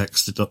my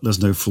text,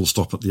 there's no full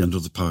stop at the end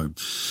of the poem.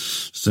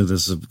 So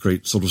there's a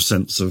great sort of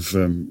sense of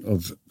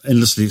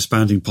endlessly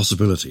expanding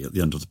possibility at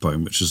the end of the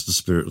poem, which is the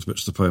spirit with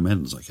which the poem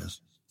ends, I guess.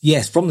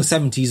 Yes, from the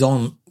 70s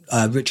on,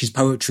 Rich's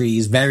poetry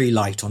is very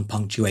light on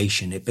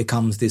punctuation. It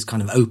becomes this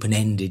kind of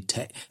open-ended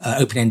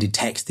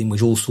text in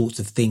which all sorts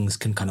of things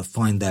can kind of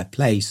find their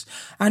place.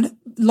 And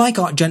like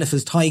Aunt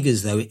Jennifer's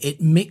Tigers, though,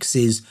 it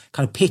mixes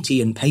kind of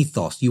pity and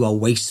pathos. You are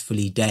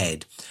wastefully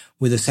dead,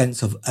 with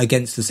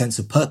against the sense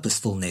of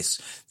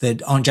purposefulness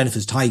that Aunt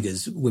Jennifer's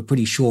Tigers, we're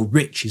pretty sure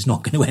Rich is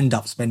not going to end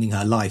up spending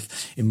her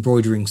life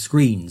embroidering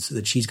screens,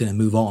 that she's going to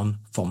move on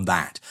from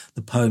that.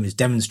 The poem is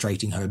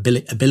demonstrating her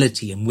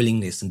ability and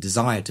willingness and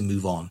desire to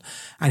move on.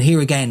 And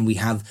here again, we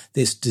have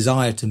this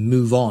desire to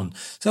move on.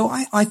 So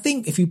I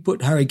think if you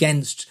put her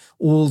against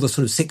all the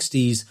sort of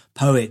 60s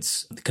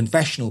poets, the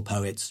confessional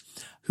poets,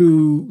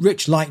 who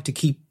Rich liked to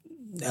keep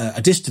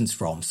a distance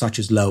from, such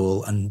as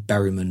Lowell and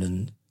Berryman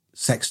and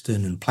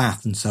Sexton and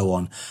Plath and so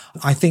on,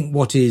 I think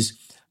what is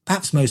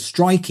perhaps most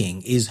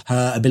striking is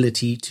her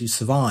ability to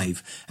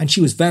survive. And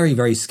she was very,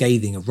 very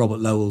scathing of Robert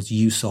Lowell's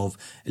use of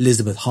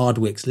Elizabeth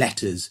Hardwicke's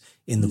letters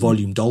in the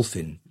volume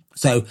Dolphin.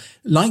 So,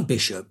 like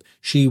Bishop,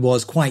 she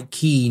was quite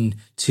keen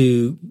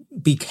to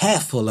be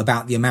careful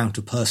about the amount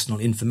of personal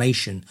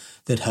information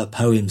that her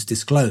poems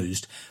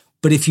disclosed.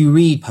 But if you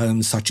read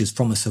poems such as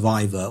From a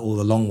Survivor, or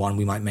the long one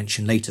we might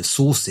mention later,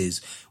 Sources,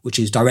 which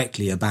is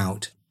directly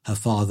about her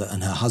father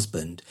and her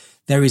husband,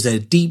 there is a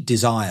deep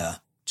desire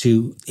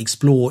to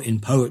explore in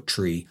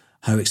poetry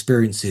her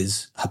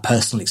experiences, her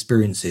personal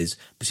experiences,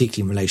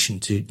 particularly in relation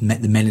to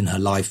the men in her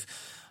life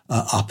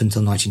up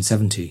until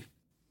 1970.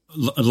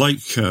 Like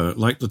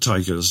the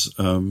Tigers,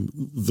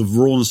 the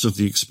rawness of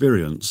the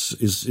experience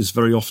is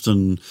very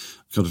often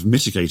kind of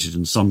mitigated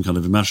in some kind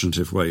of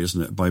imaginative way,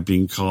 isn't it, by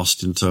being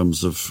cast in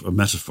terms of a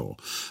metaphor.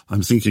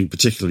 I'm thinking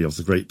particularly of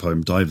the great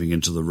poem Diving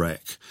into the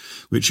Wreck,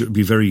 which it would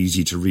be very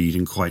easy to read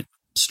in quite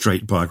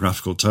straight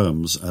biographical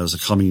terms as a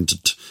coming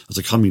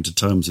to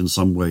terms in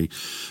some way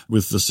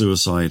with the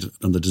suicide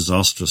and the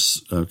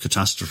disastrous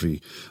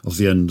catastrophe of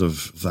the end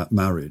of that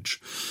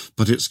marriage.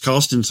 But it's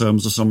cast in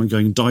terms of someone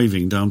going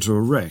diving down to a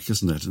wreck,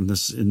 isn't it? In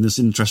this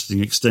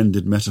interesting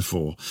extended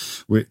metaphor,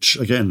 which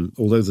again,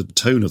 although the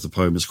tone of the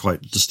poem is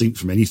quite distinct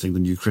from anything the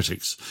new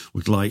critics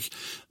would like,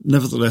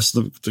 nevertheless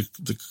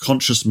the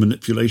conscious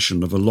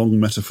manipulation of a long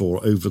metaphor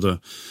over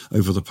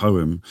the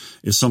poem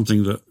is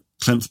something that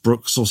Clent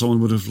Brooks or someone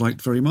would have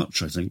liked very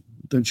much, I think.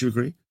 Don't you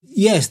agree?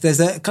 Yes, there's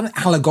a kind of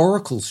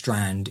allegorical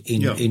strand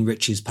in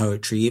Rich's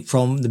poetry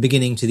from the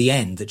beginning to the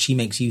end that she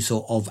makes use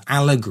of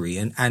allegory.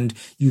 And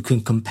you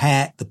can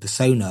compare the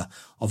persona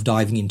of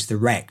diving into the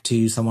wreck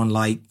to someone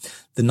like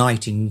the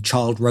knight in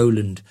Childe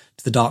Roland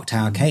to the Dark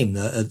Tower Came,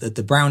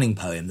 the Browning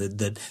poem,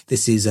 that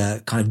this is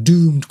a kind of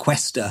doomed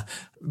quester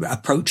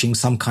approaching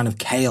some kind of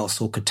chaos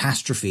or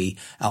catastrophe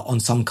on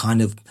some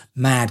kind of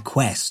mad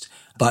quest,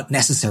 but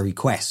necessary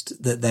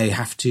quest that they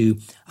have to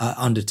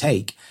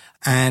undertake.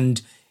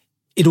 And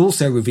it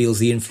also reveals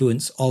the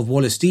influence of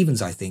Wallace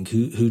Stevens, I think,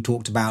 who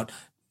talked about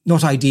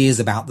not ideas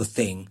about the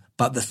thing,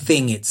 but the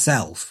thing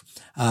itself.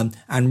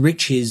 And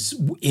Rich's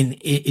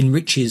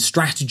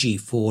strategy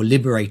for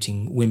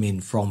liberating women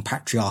from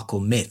patriarchal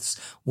myths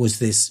was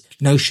this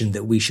notion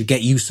that we should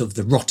get use of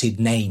the rotted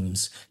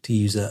names, to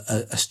use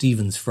a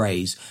Stevens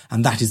phrase.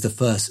 And that is the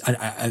first,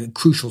 a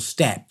crucial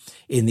step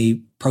in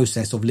the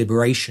process of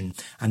liberation.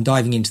 And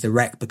diving into the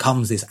wreck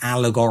becomes this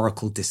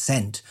allegorical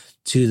descent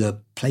to the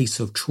place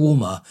of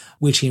trauma,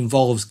 which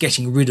involves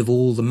getting rid of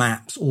all the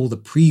maps, all the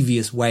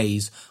previous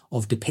ways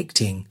of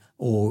depicting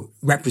or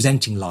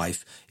representing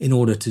life in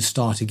order to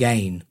start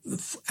again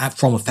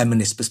from a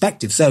feminist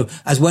perspective. So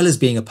as well as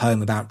being a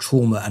poem about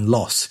trauma and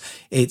loss,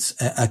 it's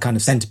a kind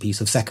of centerpiece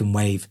of second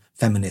wave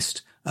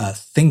feminist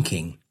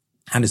thinking,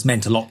 and has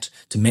meant a lot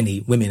to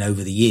many women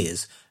over the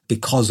years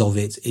because of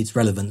its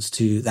relevance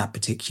to that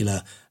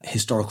particular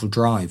historical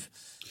drive.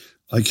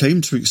 I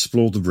came to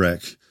explore the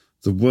wreck.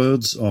 The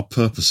words are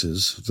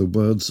purposes, the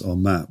words are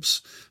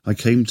maps. I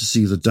came to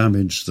see the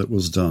damage that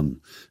was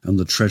done and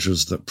the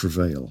treasures that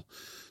prevail.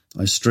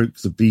 I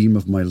stroked the beam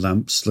of my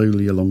lamp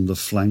slowly along the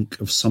flank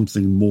of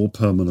something more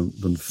permanent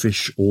than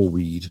fish or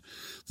weed,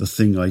 the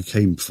thing I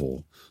came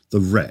for, the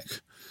wreck,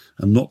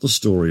 and not the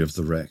story of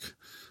the wreck,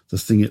 the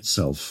thing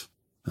itself,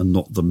 and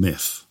not the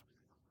myth.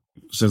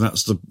 So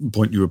that's the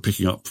point you were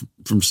picking up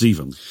from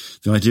Stephen.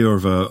 The idea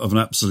of an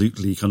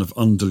absolutely kind of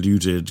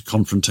undiluted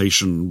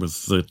confrontation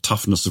with the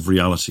toughness of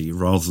reality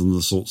rather than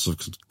the sorts of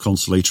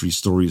consolatory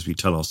stories we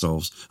tell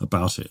ourselves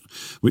about it,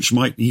 which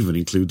might even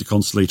include the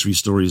consolatory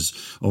stories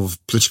of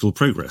political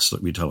progress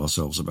that we tell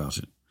ourselves about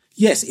it.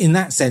 Yes, in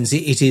that sense,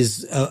 it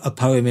is a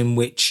poem in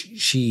which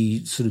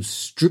she sort of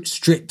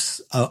strips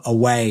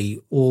away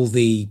all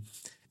the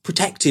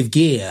protective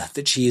gear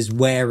that she is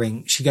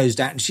wearing. She goes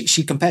down,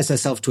 she compares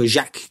herself to a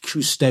Jacques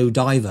Cousteau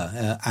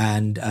diver,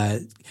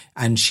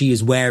 and she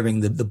is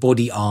wearing the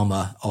body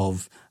armor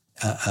of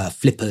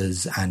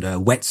flippers and a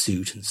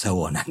wetsuit and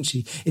so on. And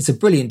it's a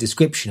brilliant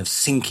description of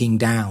sinking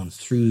down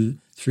through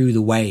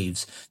the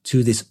waves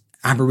to this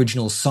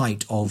aboriginal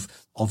site of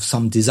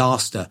some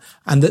disaster.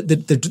 And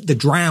the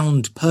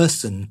drowned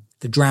person,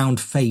 the drowned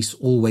face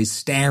always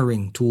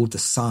staring toward the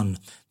sun,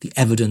 the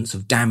evidence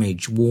of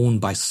damage worn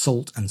by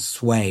salt and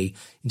sway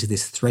into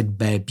this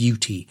threadbare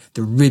beauty,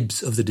 the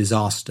ribs of the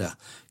disaster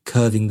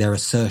curving their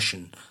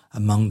assertion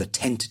among the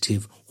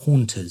tentative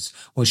haunters.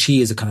 Well,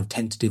 she is a kind of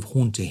tentative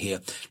haunter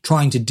here,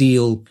 trying to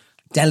deal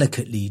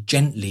delicately,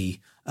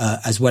 gently,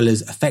 as well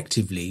as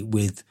effectively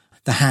with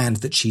the hand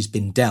that she's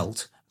been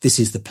dealt. This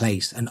is the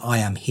place and I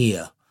am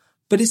here.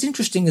 But it's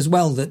interesting as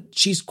well that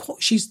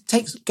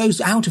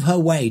goes out of her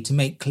way to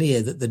make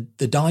clear that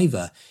the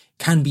diver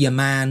can be a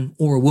man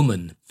or a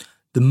woman.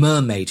 The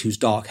mermaid whose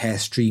dark hair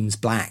streams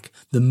black,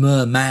 the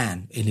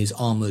merman in his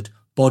armoured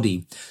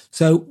body.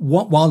 So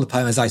while the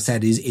poem, as I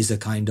said, is a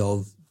kind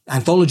of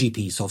anthology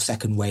piece of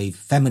second wave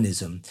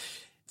feminism,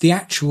 the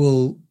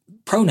actual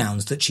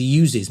pronouns that she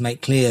uses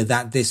make clear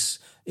that this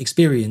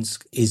experience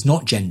is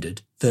not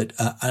gendered, that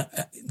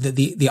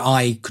the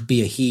I could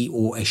be a he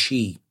or a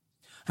she.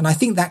 And I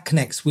think that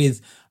connects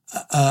with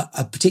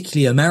a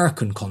particularly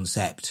American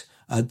concept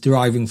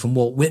deriving from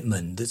Walt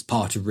Whitman that's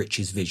part of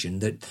Rich's vision,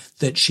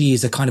 that she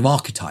is a kind of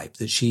archetype,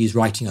 that she is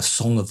writing a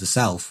song of the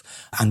self.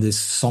 And this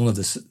song of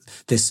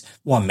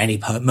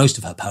most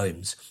of her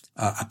poems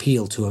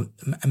appeal to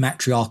a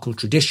matriarchal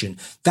tradition.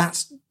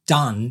 That's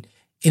done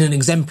in an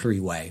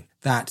exemplary way,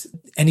 that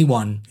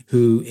anyone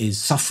who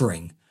is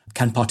suffering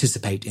can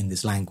participate in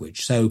this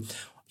language. So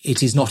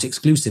it is not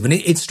exclusive. And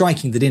it's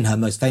striking that in her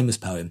most famous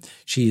poem,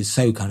 she is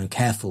so kind of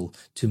careful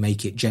to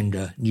make it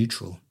gender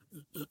neutral.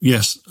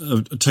 Yes,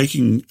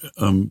 taking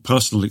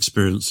personal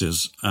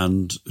experiences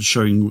and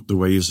showing the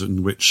ways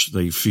in which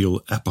they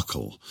feel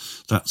epical.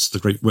 That's the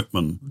great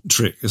Whitman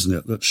trick, isn't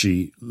it, that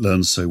she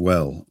learns so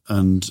well.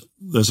 And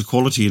there's a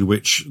quality in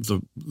which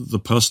the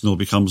personal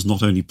becomes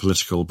not only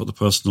political, but the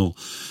personal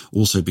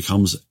also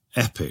becomes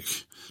epic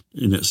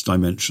in its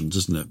dimensions,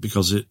 isn't it?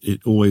 Because it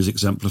always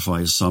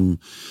exemplifies some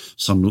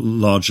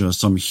larger,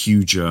 some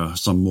huger,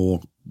 some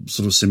more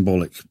sort of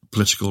symbolic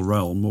political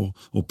realm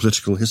or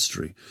political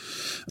history.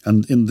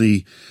 And in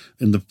the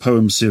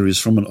poem series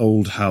From an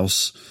Old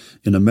House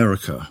in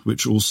America,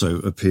 which also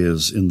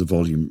appears in the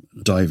volume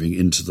Diving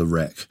into the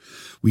Wreck,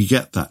 we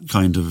get that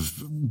kind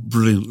of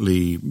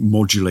brilliantly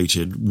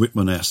modulated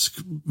Whitman-esque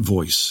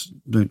voice,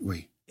 don't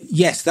we?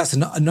 Yes, that's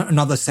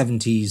another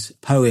 70s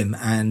poem,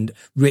 and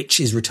Rich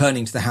is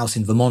returning to the house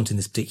in Vermont in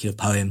this particular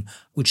poem,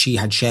 which she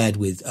had shared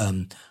with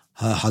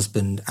her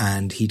husband,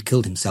 and he'd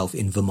killed himself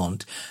in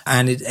Vermont.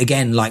 And it,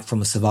 again, like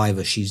From a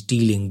Survivor, she's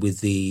dealing with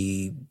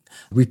the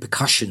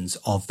repercussions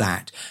of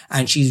that,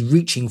 and she's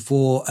reaching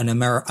for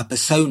a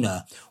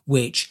persona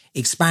which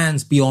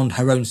expands beyond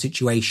her own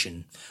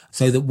situation.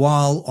 So that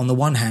while on the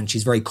one hand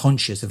she's very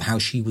conscious of how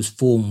she was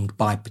formed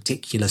by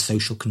particular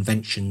social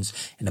conventions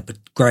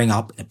growing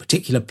up in a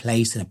particular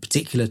place in a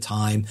particular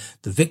time,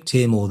 the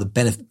victim or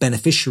the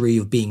beneficiary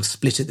of being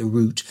split at the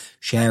root,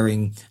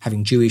 having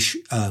Jewish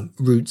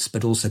roots,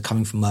 but also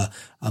coming from a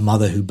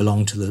mother who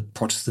belonged to the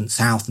Protestant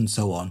South and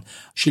so on,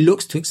 she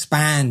looks to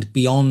expand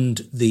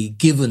beyond the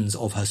givens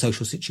of her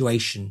social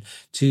situation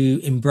to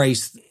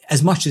embrace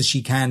as much as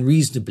she can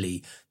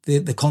reasonably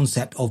the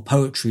concept of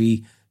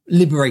poetry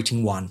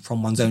liberating one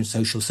from one's own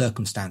social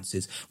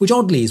circumstances, which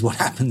oddly is what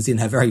happens in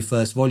her very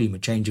first volume, A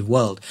Change of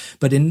World.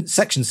 But in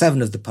section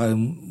 7 of the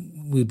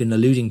poem we've been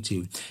alluding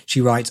to,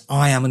 she writes,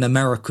 "I am an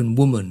American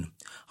woman.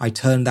 I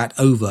turn that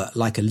over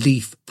like a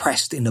leaf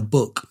pressed in a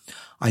book.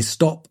 I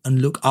stop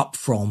and look up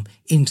from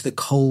into the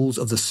coals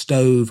of the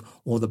stove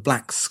or the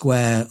black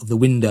square of the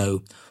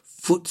window,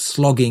 foot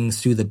slogging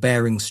through the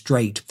Bering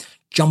Strait,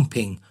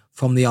 jumping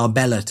from the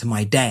Arbella to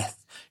my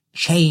death,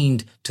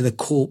 chained to the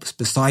corpse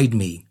beside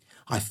me.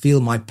 I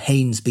feel my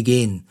pains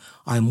begin.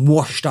 I am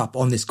washed up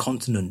on this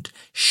continent,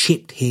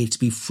 shipped here to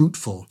be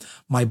fruitful.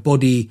 My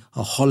body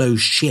a hollow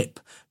ship,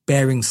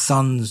 bearing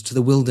sons to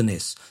the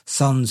wilderness,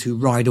 sons who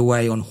ride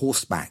away on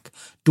horseback,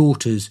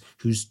 daughters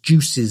whose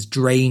juices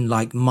drain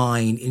like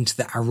mine into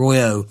the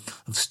arroyo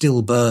of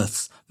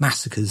stillbirths,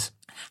 massacres,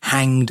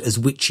 hanged as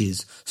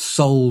witches,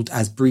 sold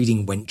as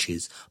breeding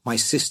wenches. My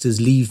sisters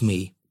leave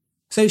me."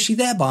 So she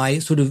thereby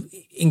sort of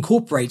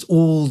incorporates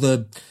all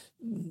the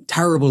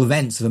terrible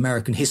events of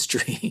American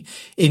history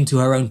into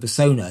her own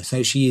persona.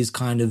 So she is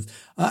kind of,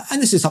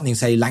 and this is something,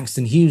 say,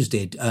 Langston Hughes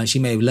did. She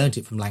may have learnt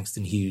it from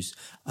Langston Hughes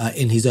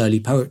in his early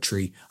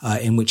poetry,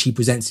 in which he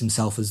presents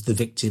himself as the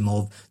victim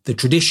of the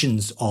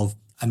traditions of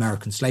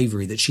American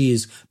slavery, that she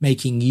is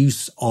making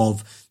use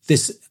of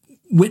this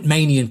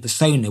Whitmanian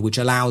persona, which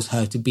allows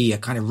her to be a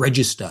kind of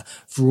register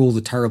for all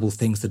the terrible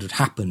things that had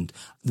happened,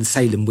 the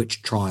Salem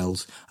witch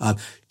trials.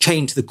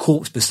 Chained to the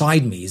corpse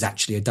beside me is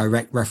actually a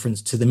direct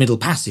reference to the Middle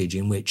Passage,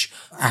 in which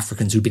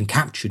Africans who'd been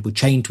captured were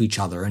chained to each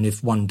other, and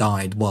if one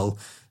died, well,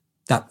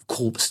 that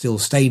corpse still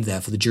stayed there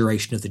for the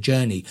duration of the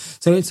journey.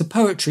 So it's a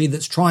poetry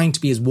that's trying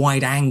to be as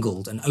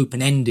wide-angled and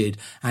open-ended,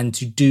 and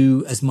to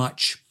do as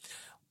much,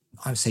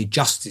 I would say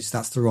justice,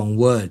 that's the wrong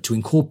word, to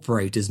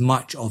incorporate as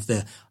much of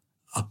the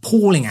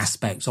appalling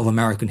aspects of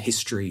American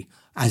history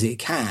as it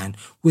can,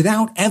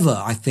 without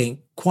ever, I think,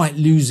 quite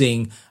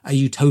losing a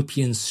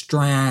utopian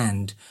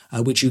strand,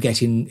 which you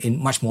get in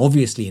much more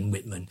obviously in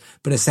Whitman,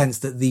 but a sense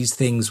that these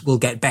things will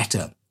get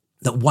better,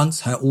 that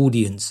once her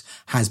audience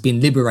has been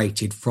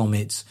liberated from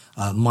its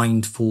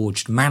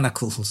mind-forged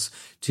manacles,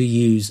 to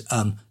use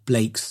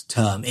Blake's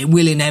term, it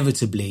will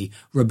inevitably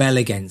rebel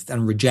against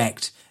and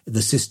reject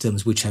the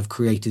systems which have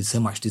created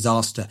so much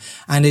disaster.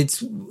 And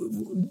it's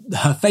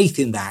her faith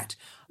in that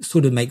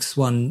sort of makes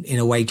one, in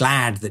a way,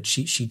 glad that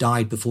she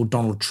died before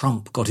Donald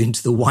Trump got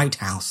into the White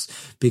House,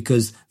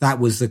 because that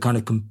was the kind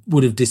of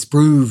would have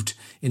disproved,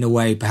 in a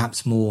way,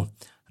 perhaps more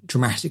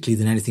dramatically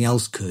than anything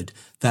else could,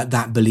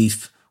 that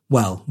belief,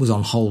 well, was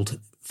on hold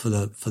for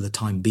the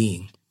time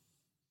being.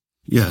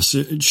 Yes,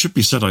 it should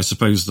be said, I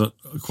suppose, that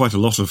quite a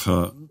lot of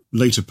her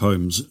later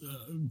poems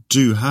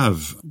do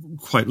have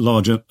quite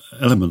large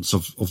elements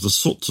of the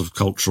sorts of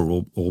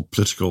cultural or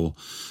political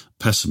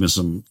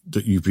pessimism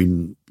that you've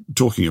been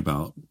talking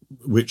about,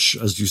 which,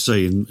 as you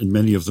say, in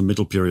many of the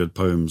middle period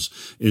poems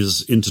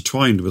is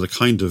intertwined with a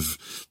kind of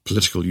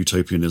political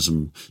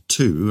utopianism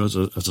too, as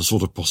a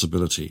sort of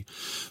possibility.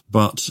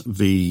 But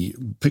the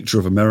picture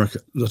of America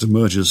that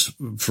emerges,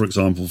 for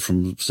example,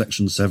 from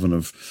section 7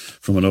 of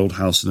From an Old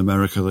House in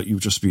America that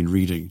you've just been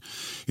reading,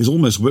 is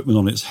almost Whitman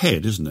on its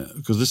head, isn't it?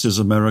 Because this is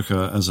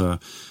America as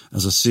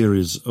a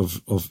series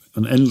of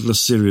an endless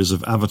series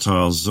of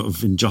avatars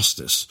of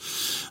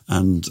injustice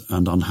and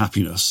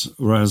unhappiness.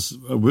 Whereas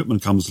Whitman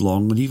comes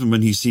along, and even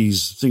when he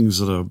sees things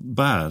that are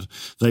bad,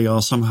 they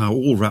are somehow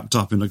all wrapped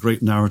up in a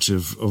great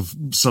narrative of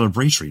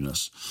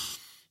celebratoriness.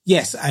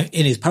 Yes,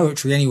 in his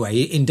poetry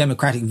anyway. In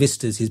Democratic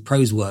Vistas, his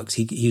prose works,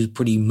 he was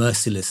pretty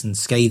merciless and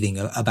scathing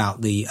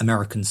about the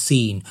American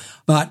scene.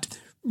 But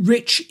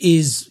Rich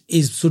is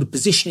sort of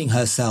positioning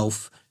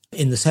herself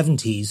in the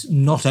 70s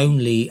not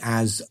only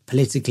as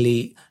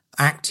politically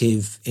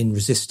active in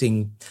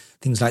resisting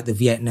things like the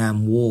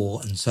Vietnam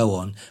War and so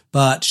on,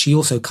 but she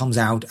also comes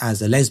out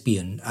as a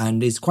lesbian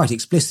and is quite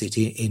explicit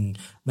in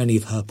many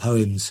of her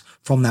poems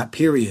from that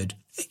period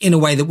in a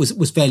way that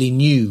was fairly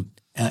new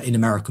in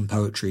American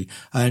poetry.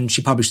 And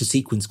she published a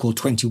sequence called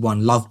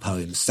 21 Love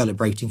Poems,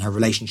 celebrating her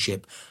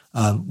relationship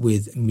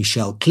with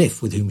Michelle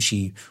Cliff, with whom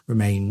she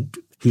remained,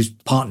 whose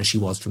partner she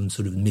was from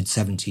sort of the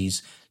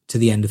mid-70s to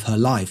the end of her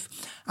life.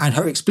 And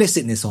her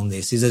explicitness on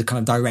this is a kind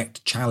of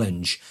direct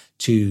challenge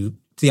to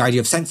the idea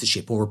of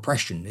censorship or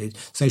repression.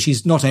 So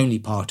she's not only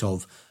part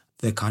of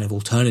the kind of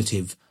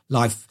alternative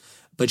life,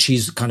 but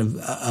she's kind of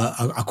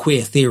a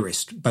queer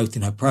theorist, both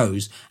in her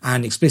prose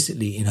and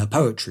explicitly in her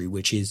poetry,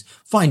 which is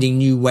finding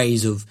new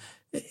ways of,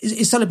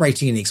 is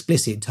celebrating in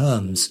explicit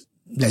terms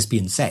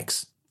lesbian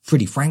sex,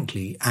 pretty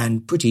frankly,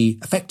 and pretty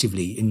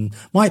effectively, in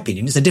my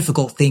opinion. It's a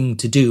difficult thing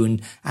to do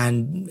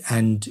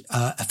and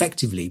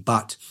effectively,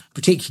 but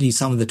particularly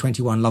some of the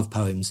 21 love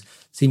poems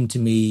seem to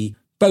me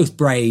both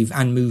brave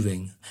and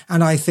moving.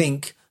 And I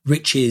think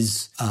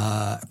Rich's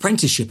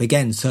apprenticeship,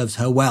 again, serves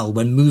her well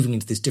when moving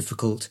into this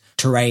difficult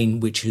terrain,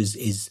 which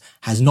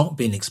has not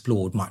been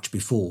explored much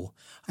before.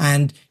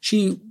 And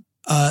she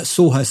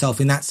saw herself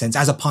in that sense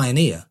as a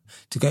pioneer,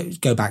 to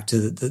go back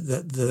to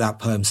that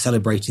poem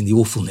celebrating the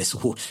awfulness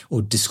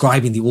or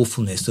describing the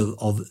awfulness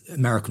of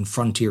American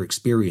frontier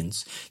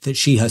experience, that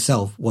she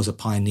herself was a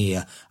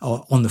pioneer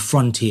on the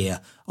frontier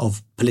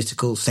of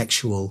political,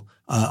 sexual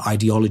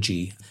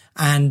ideology,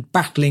 and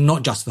battling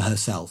not just for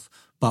herself,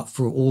 but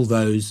for all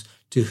those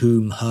to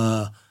whom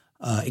her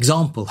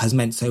example has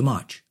meant so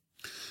much.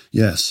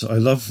 Yes, I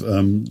love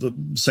the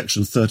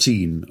section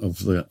 13 of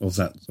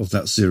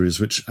that series,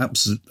 which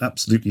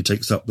absolutely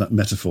takes up that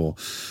metaphor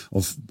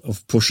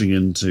of pushing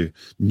into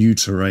new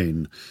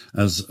terrain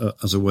as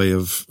a way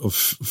of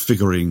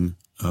figuring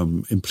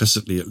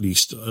implicitly, at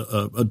least,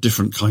 a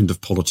different kind of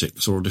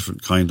politics, or a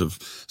different kind of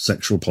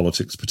sexual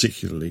politics,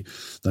 particularly,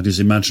 that is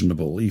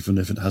imaginable, even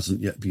if it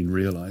hasn't yet been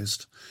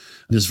realised.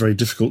 And it's very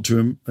difficult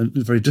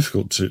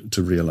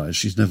to realise.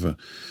 She's never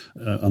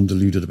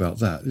undeluded about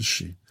that, is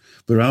she?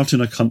 We're out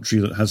in a country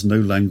that has no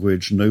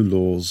language, no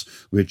laws.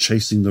 We're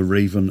chasing the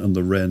raven and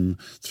the wren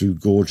through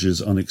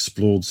gorges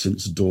unexplored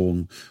since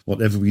dawn.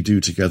 Whatever we do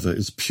together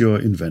is pure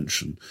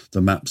invention.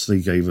 The maps they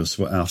gave us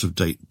were out of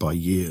date by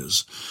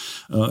years.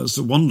 It's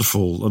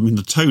wonderful. I mean,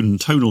 the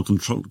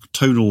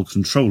tonal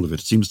control of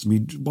it seems to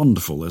me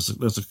wonderful. There's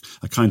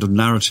a kind of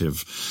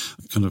narrative,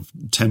 kind of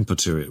temper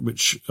to it,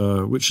 which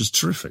is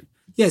terrific.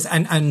 Yes,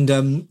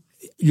 and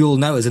you'll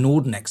know as an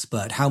Auden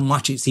expert how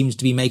much it seems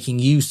to be making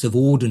use of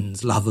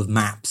Auden's love of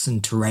maps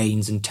and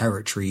terrains and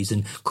territories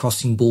and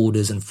crossing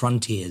borders and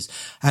frontiers.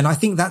 And I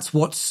think that's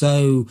what's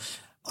so,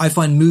 I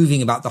find,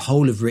 moving about the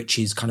whole of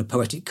Rich's kind of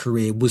poetic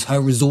career, was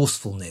her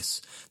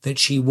resourcefulness, that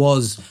she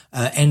was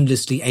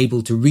endlessly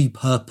able to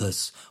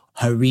repurpose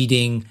her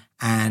reading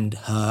and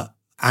her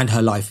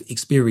life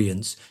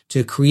experience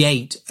to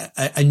create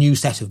a new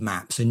set of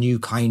maps, a new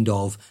kind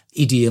of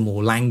idiom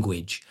or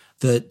language,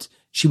 that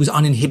she was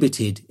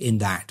uninhibited in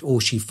that,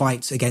 or she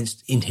fights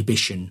against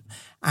inhibition.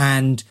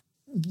 And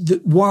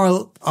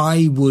while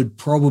I would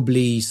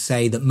probably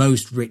say that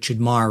most Rich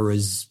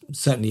admirers,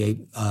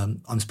 certainly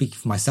I'm speaking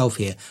for myself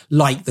here,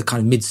 like the kind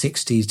of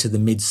mid-60s to the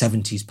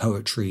mid-70s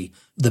poetry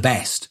the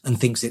best and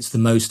thinks it's the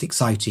most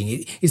exciting,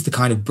 it is the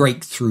kind of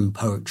breakthrough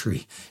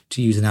poetry,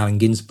 to use an Allen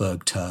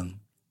Ginsberg term.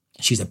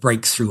 She's a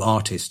breakthrough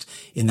artist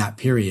in that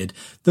period.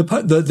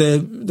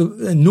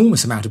 The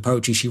enormous amount of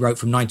poetry she wrote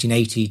from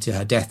 1980 to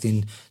her death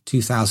in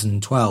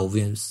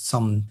 2012,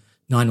 some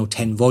 9 or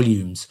 10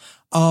 volumes,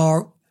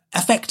 are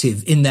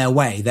effective in their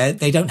way.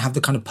 They don't have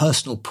the kind of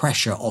personal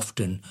pressure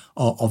often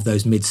of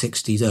those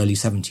mid-60s, early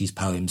 70s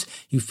poems.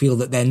 You feel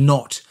that they're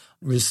not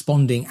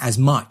responding as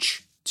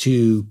much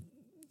to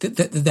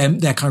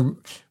their kind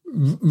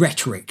of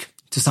rhetoric.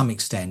 To some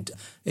extent,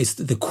 it's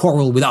the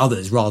quarrel with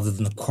others rather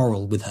than the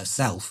quarrel with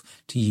herself,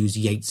 to use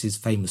Yeats's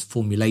famous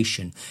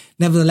formulation.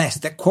 Nevertheless,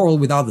 that quarrel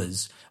with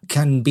others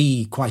can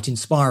be quite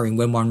inspiring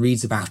when one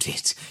reads about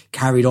it,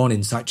 carried on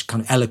in such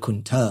kind of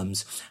eloquent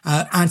terms,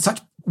 and such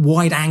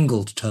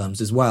wide-angled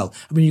terms as well.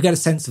 I mean, you get a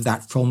sense of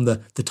that from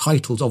the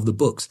titles of the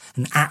books: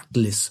 An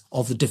Atlas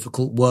of the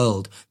Difficult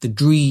World, The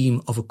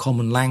Dream of a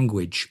Common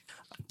Language,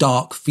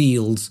 Dark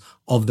Fields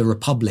of the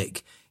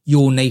Republic,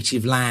 Your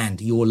Native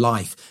Land, Your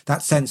Life.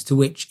 That sense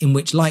in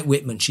which, like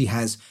Whitman, she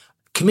has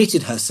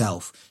committed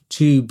herself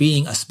to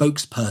being a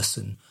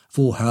spokesperson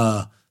for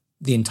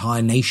the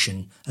entire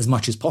nation as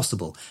much as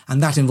possible.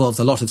 And that involves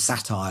a lot of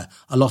satire,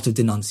 a lot of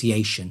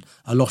denunciation,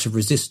 a lot of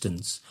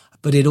resistance.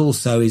 But it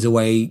also is a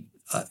way,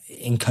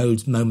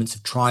 encodes moments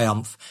of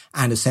triumph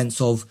and a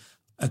sense of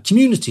a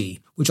community,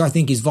 which I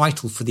think is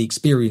vital for the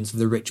experience of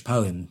the Rich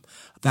poem.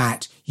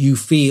 that you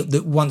feel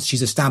that once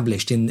she's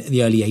established in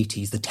the early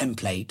 80s, the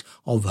template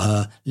of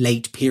her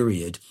late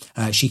period,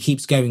 she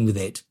keeps going with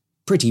it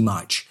pretty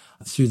much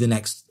through the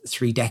next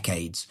 3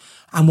 decades.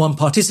 And one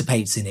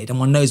participates in it and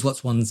one knows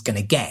what one's going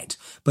to get.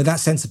 But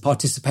that sense of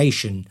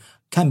participation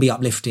can be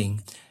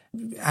uplifting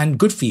and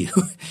good for you,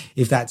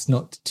 if that's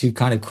not too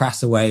kind of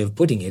crass a way of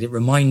putting it. It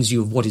reminds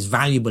you of what is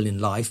valuable in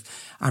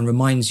life and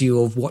reminds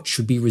you of what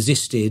should be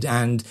resisted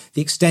and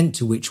the extent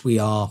to which we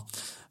are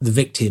the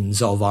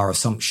victims of our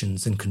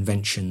assumptions and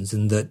conventions,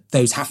 and that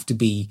those have to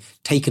be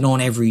taken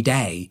on every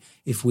day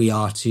if we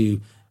are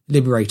to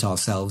liberate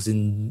ourselves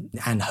and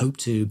hope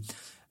to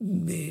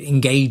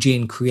engage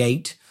in,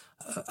 create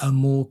a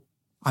more,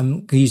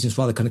 I'm using this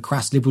rather kind of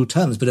crass liberal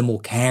terms, but a more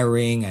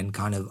caring and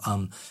kind of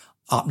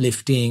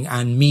uplifting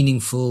and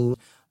meaningful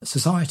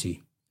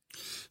society.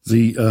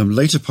 The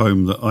later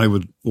poem that I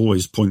would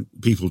always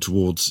point people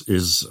towards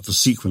is the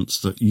sequence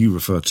that you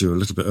referred to a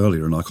little bit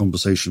earlier in our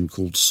conversation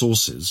called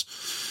Sources,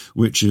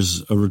 which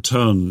is a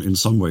return in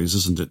some ways,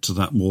 isn't it, to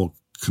that more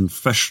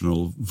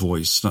confessional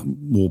voice, that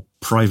more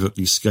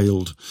privately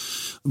scaled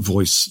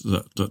voice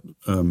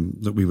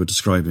that we were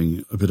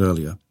describing a bit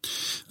earlier.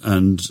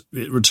 And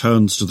it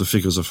returns to the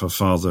figures of her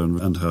father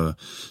and her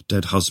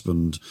dead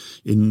husband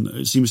in,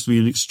 it seems to be,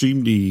 an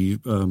extremely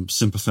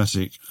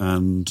sympathetic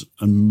and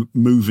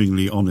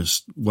movingly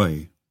honest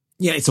way.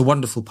 Yeah, it's a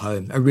wonderful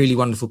poem, a really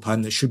wonderful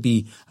poem that should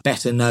be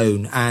better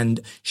known. And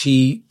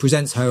she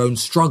presents her own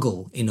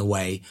struggle in a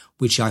way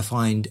which I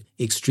find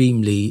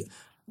extremely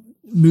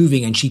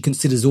moving, and she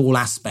considers all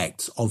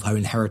aspects of her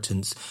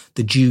inheritance.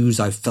 The Jews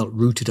I've felt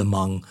rooted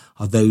among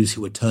are those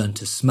who had turned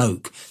to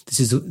smoke. This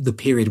is the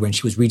period when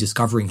she was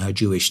rediscovering her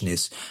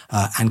Jewishness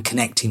and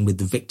connecting with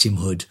the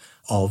victimhood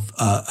of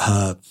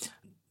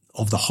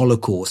the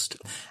Holocaust,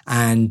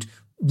 and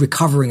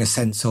recovering a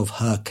sense of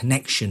her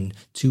connection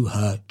to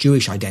her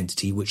Jewish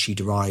identity, which she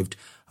derived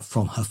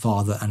from her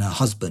father and her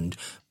husband.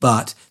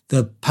 But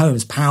the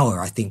poem's power,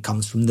 I think,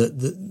 comes from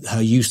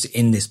her use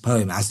in this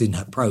poem, as in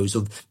her prose,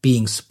 of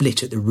being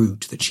split at the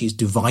root, that she's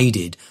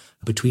divided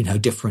between her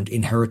different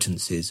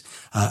inheritances.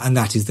 And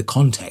that is the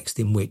context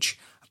in which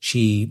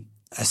she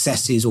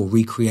assesses or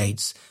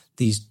recreates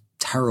these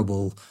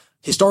terrible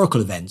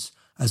historical events,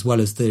 as well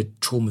as the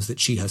traumas that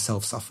she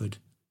herself suffered.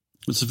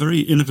 It's a very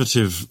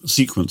innovative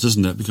sequence,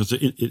 isn't it? Because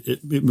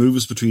it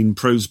moves between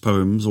prose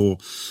poems or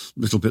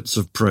little bits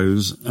of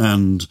prose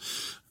and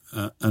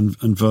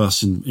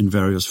verse in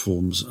various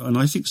forms. And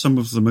I think some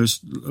of the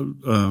most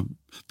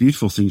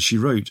beautiful things she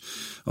wrote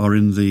are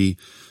in the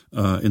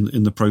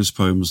prose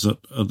poems that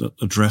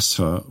address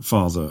her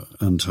father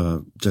and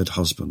her dead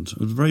husband.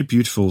 A very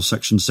beautiful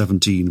section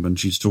 17 when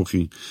she's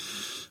talking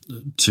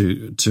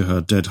to her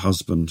dead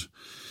husband,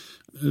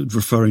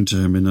 referring to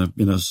him in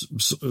a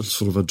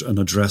sort of an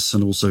address,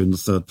 and also in the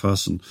third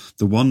person.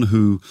 The one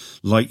who,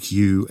 like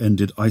you,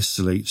 ended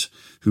isolate,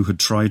 who had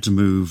tried to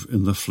move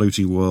in the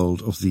floating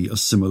world of the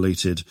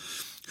assimilated,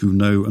 who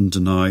know and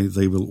deny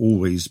they will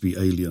always be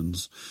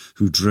aliens,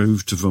 who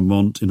drove to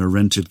Vermont in a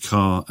rented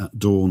car at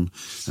dawn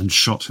and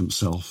shot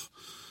himself.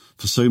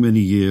 For so many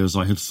years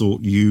I had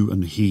thought you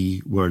and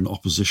he were in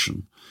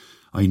opposition.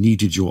 I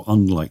needed your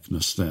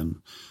unlikeness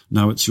then.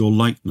 Now it's your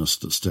likeness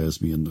that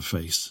stares me in the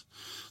face.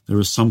 There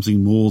is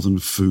something more than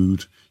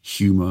food,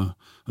 humour,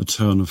 a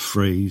turn of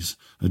phrase,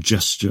 a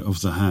gesture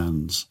of the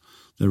hands.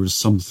 There is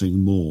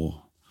something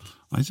more.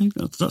 I think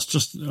that's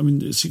just, I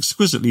mean, it's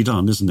exquisitely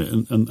done, isn't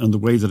it? And the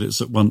way that it's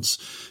at once,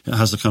 it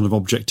has a kind of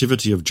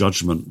objectivity of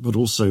judgment, but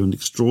also an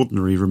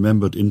extraordinary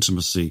remembered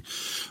intimacy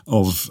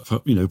of,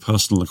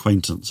 personal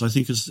acquaintance. I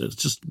think it's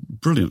just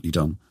brilliantly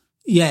done.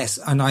 Yes,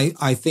 and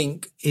I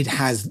think it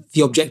has,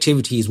 the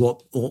objectivity is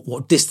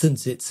what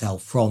distances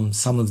itself from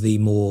some of the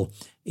more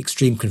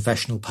extreme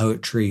confessional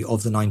poetry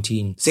of the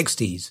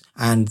 1960s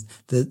and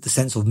the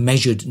sense of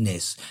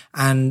measuredness.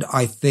 And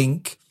I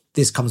think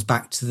this comes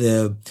back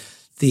to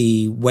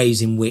the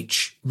ways in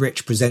which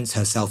Rich presents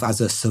herself as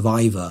a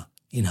survivor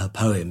in her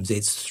poems.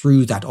 It's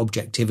through that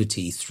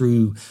objectivity,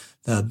 through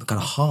the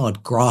kind of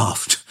hard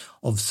graft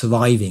of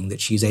surviving,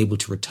 that she's able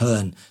to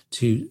return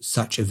to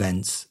such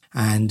events.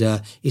 And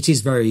it is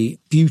very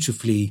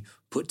beautifully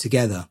put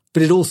together.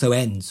 But it also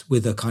ends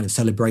with a kind of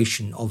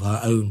celebration of her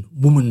own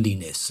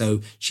womanliness. So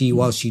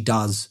while she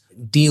does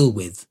deal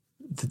with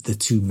the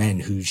two men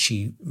who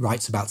she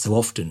writes about so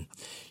often,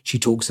 she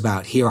talks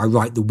about, here I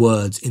write the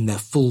words in their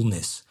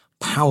fullness,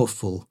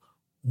 powerful,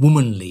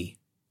 womanly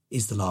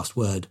is the last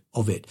word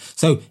of it.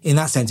 So in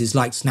that sense, it's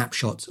like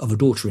snapshots of a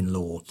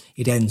daughter-in-law.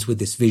 It ends with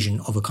this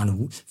vision of a kind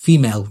of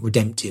female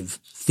redemptive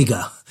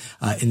figure.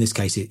 In this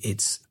case,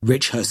 it's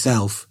Rich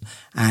herself.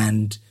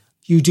 And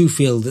you do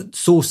feel that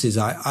Sources,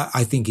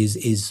 I think,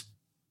 is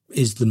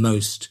the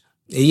most,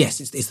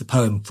 yes, it's the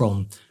poem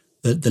from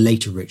the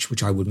later Rich,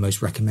 which I would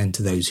most recommend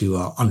to those who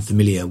are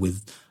unfamiliar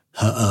with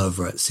her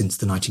oeuvre since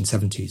the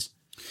 1970s.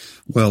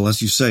 Well,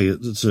 as you say,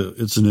 it's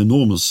an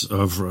enormous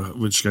oeuvre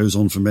which goes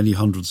on for many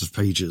hundreds of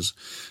pages,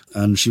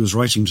 and she was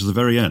writing to the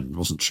very end,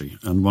 wasn't she?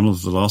 And one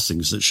of the last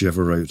things that she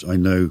ever wrote, I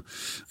know,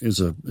 is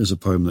a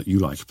poem that you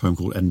like, a poem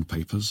called End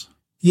Papers.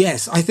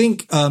 Yes, I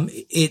think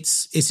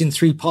it's in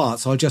three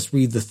parts. I'll just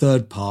read the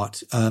third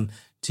part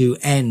to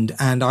end.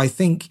 And I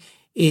think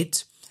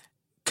it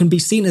can be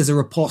seen as a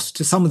riposte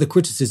to some of the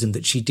criticism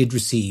that she did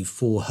receive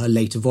for her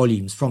later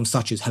volumes from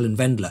such as Helen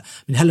Vendler.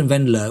 I mean, Helen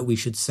Vendler, we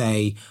should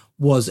say,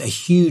 was a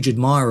huge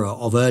admirer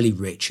of early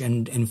Rich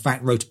and in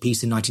fact wrote a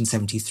piece in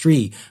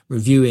 1973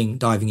 reviewing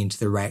Diving into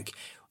the Wreck,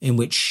 in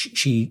which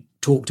she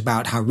talked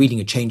about how reading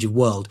A Change of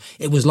World,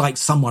 it was like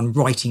someone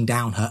writing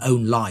down her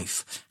own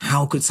life.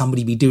 How could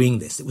somebody be doing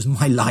this? It was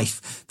my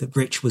life that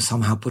Rich was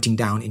somehow putting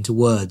down into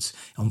words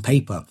on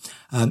paper.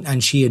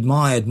 And she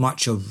admired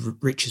much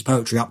of Rich's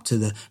poetry up to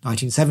the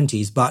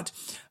 1970s, but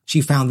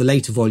she found the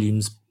later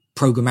volumes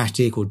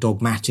programmatic or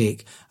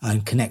dogmatic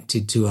and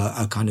connected to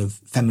a kind of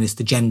feminist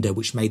agenda,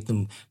 which made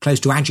them close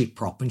to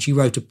agitprop. And she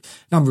wrote a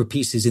number of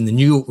pieces in the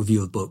New York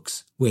Review of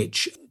Books,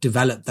 which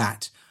developed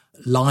that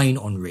line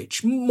on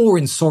Rich, more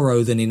in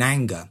sorrow than in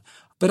anger.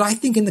 But I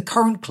think in the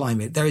current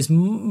climate, there is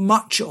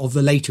much of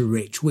the later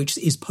Rich, which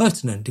is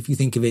pertinent if you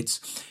think of its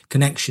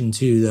connection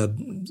to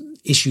the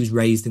issues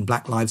raised in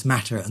Black Lives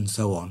Matter and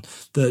so on,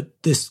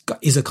 that this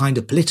is a kind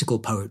of political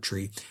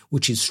poetry,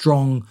 which is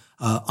strong,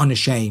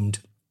 unashamed,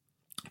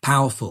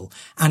 powerful.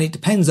 And it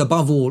depends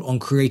above all on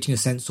creating a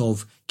sense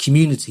of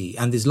community.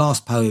 And this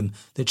last poem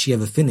that she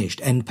ever finished,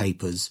 End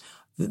Papers,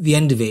 the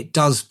end of it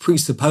does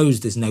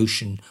presuppose this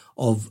notion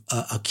of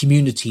a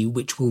community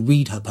which will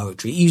read her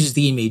poetry. It uses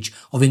the image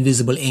of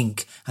invisible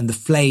ink, and the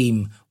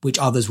flame which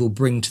others will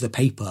bring to the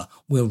paper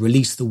will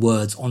release the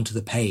words onto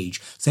the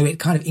page. So it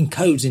kind of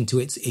encodes into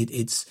its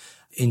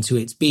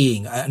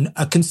being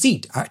a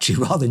conceit, actually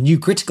rather new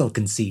critical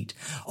conceit,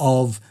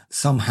 of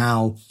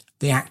somehow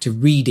the act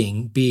of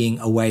reading being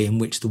a way in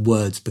which the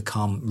words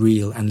become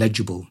real and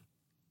legible.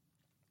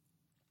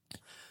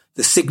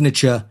 The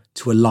signature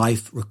to a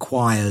life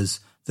requires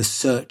the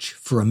search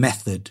for a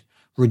method,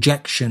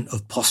 rejection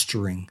of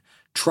posturing,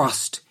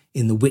 trust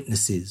in the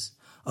witnesses,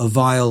 a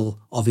vial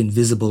of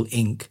invisible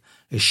ink,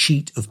 a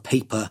sheet of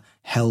paper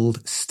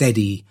held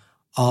steady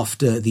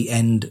after the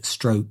end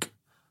stroke,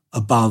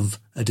 above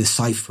a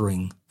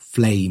deciphering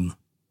flame.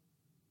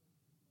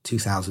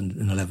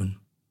 2011.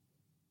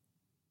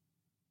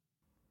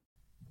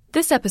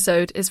 This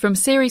episode is from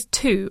Series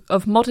 2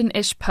 of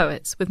Modern-ish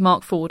Poets with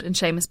Mark Ford and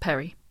Seamus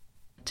Perry.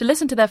 To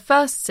listen to their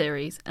first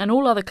series and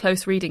all other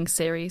close reading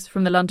series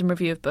from the London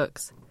Review of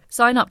Books,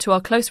 sign up to our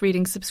close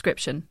reading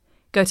subscription.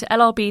 Go to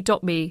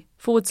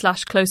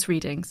lrb.me/close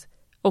readings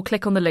or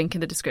click on the link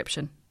in the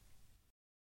description.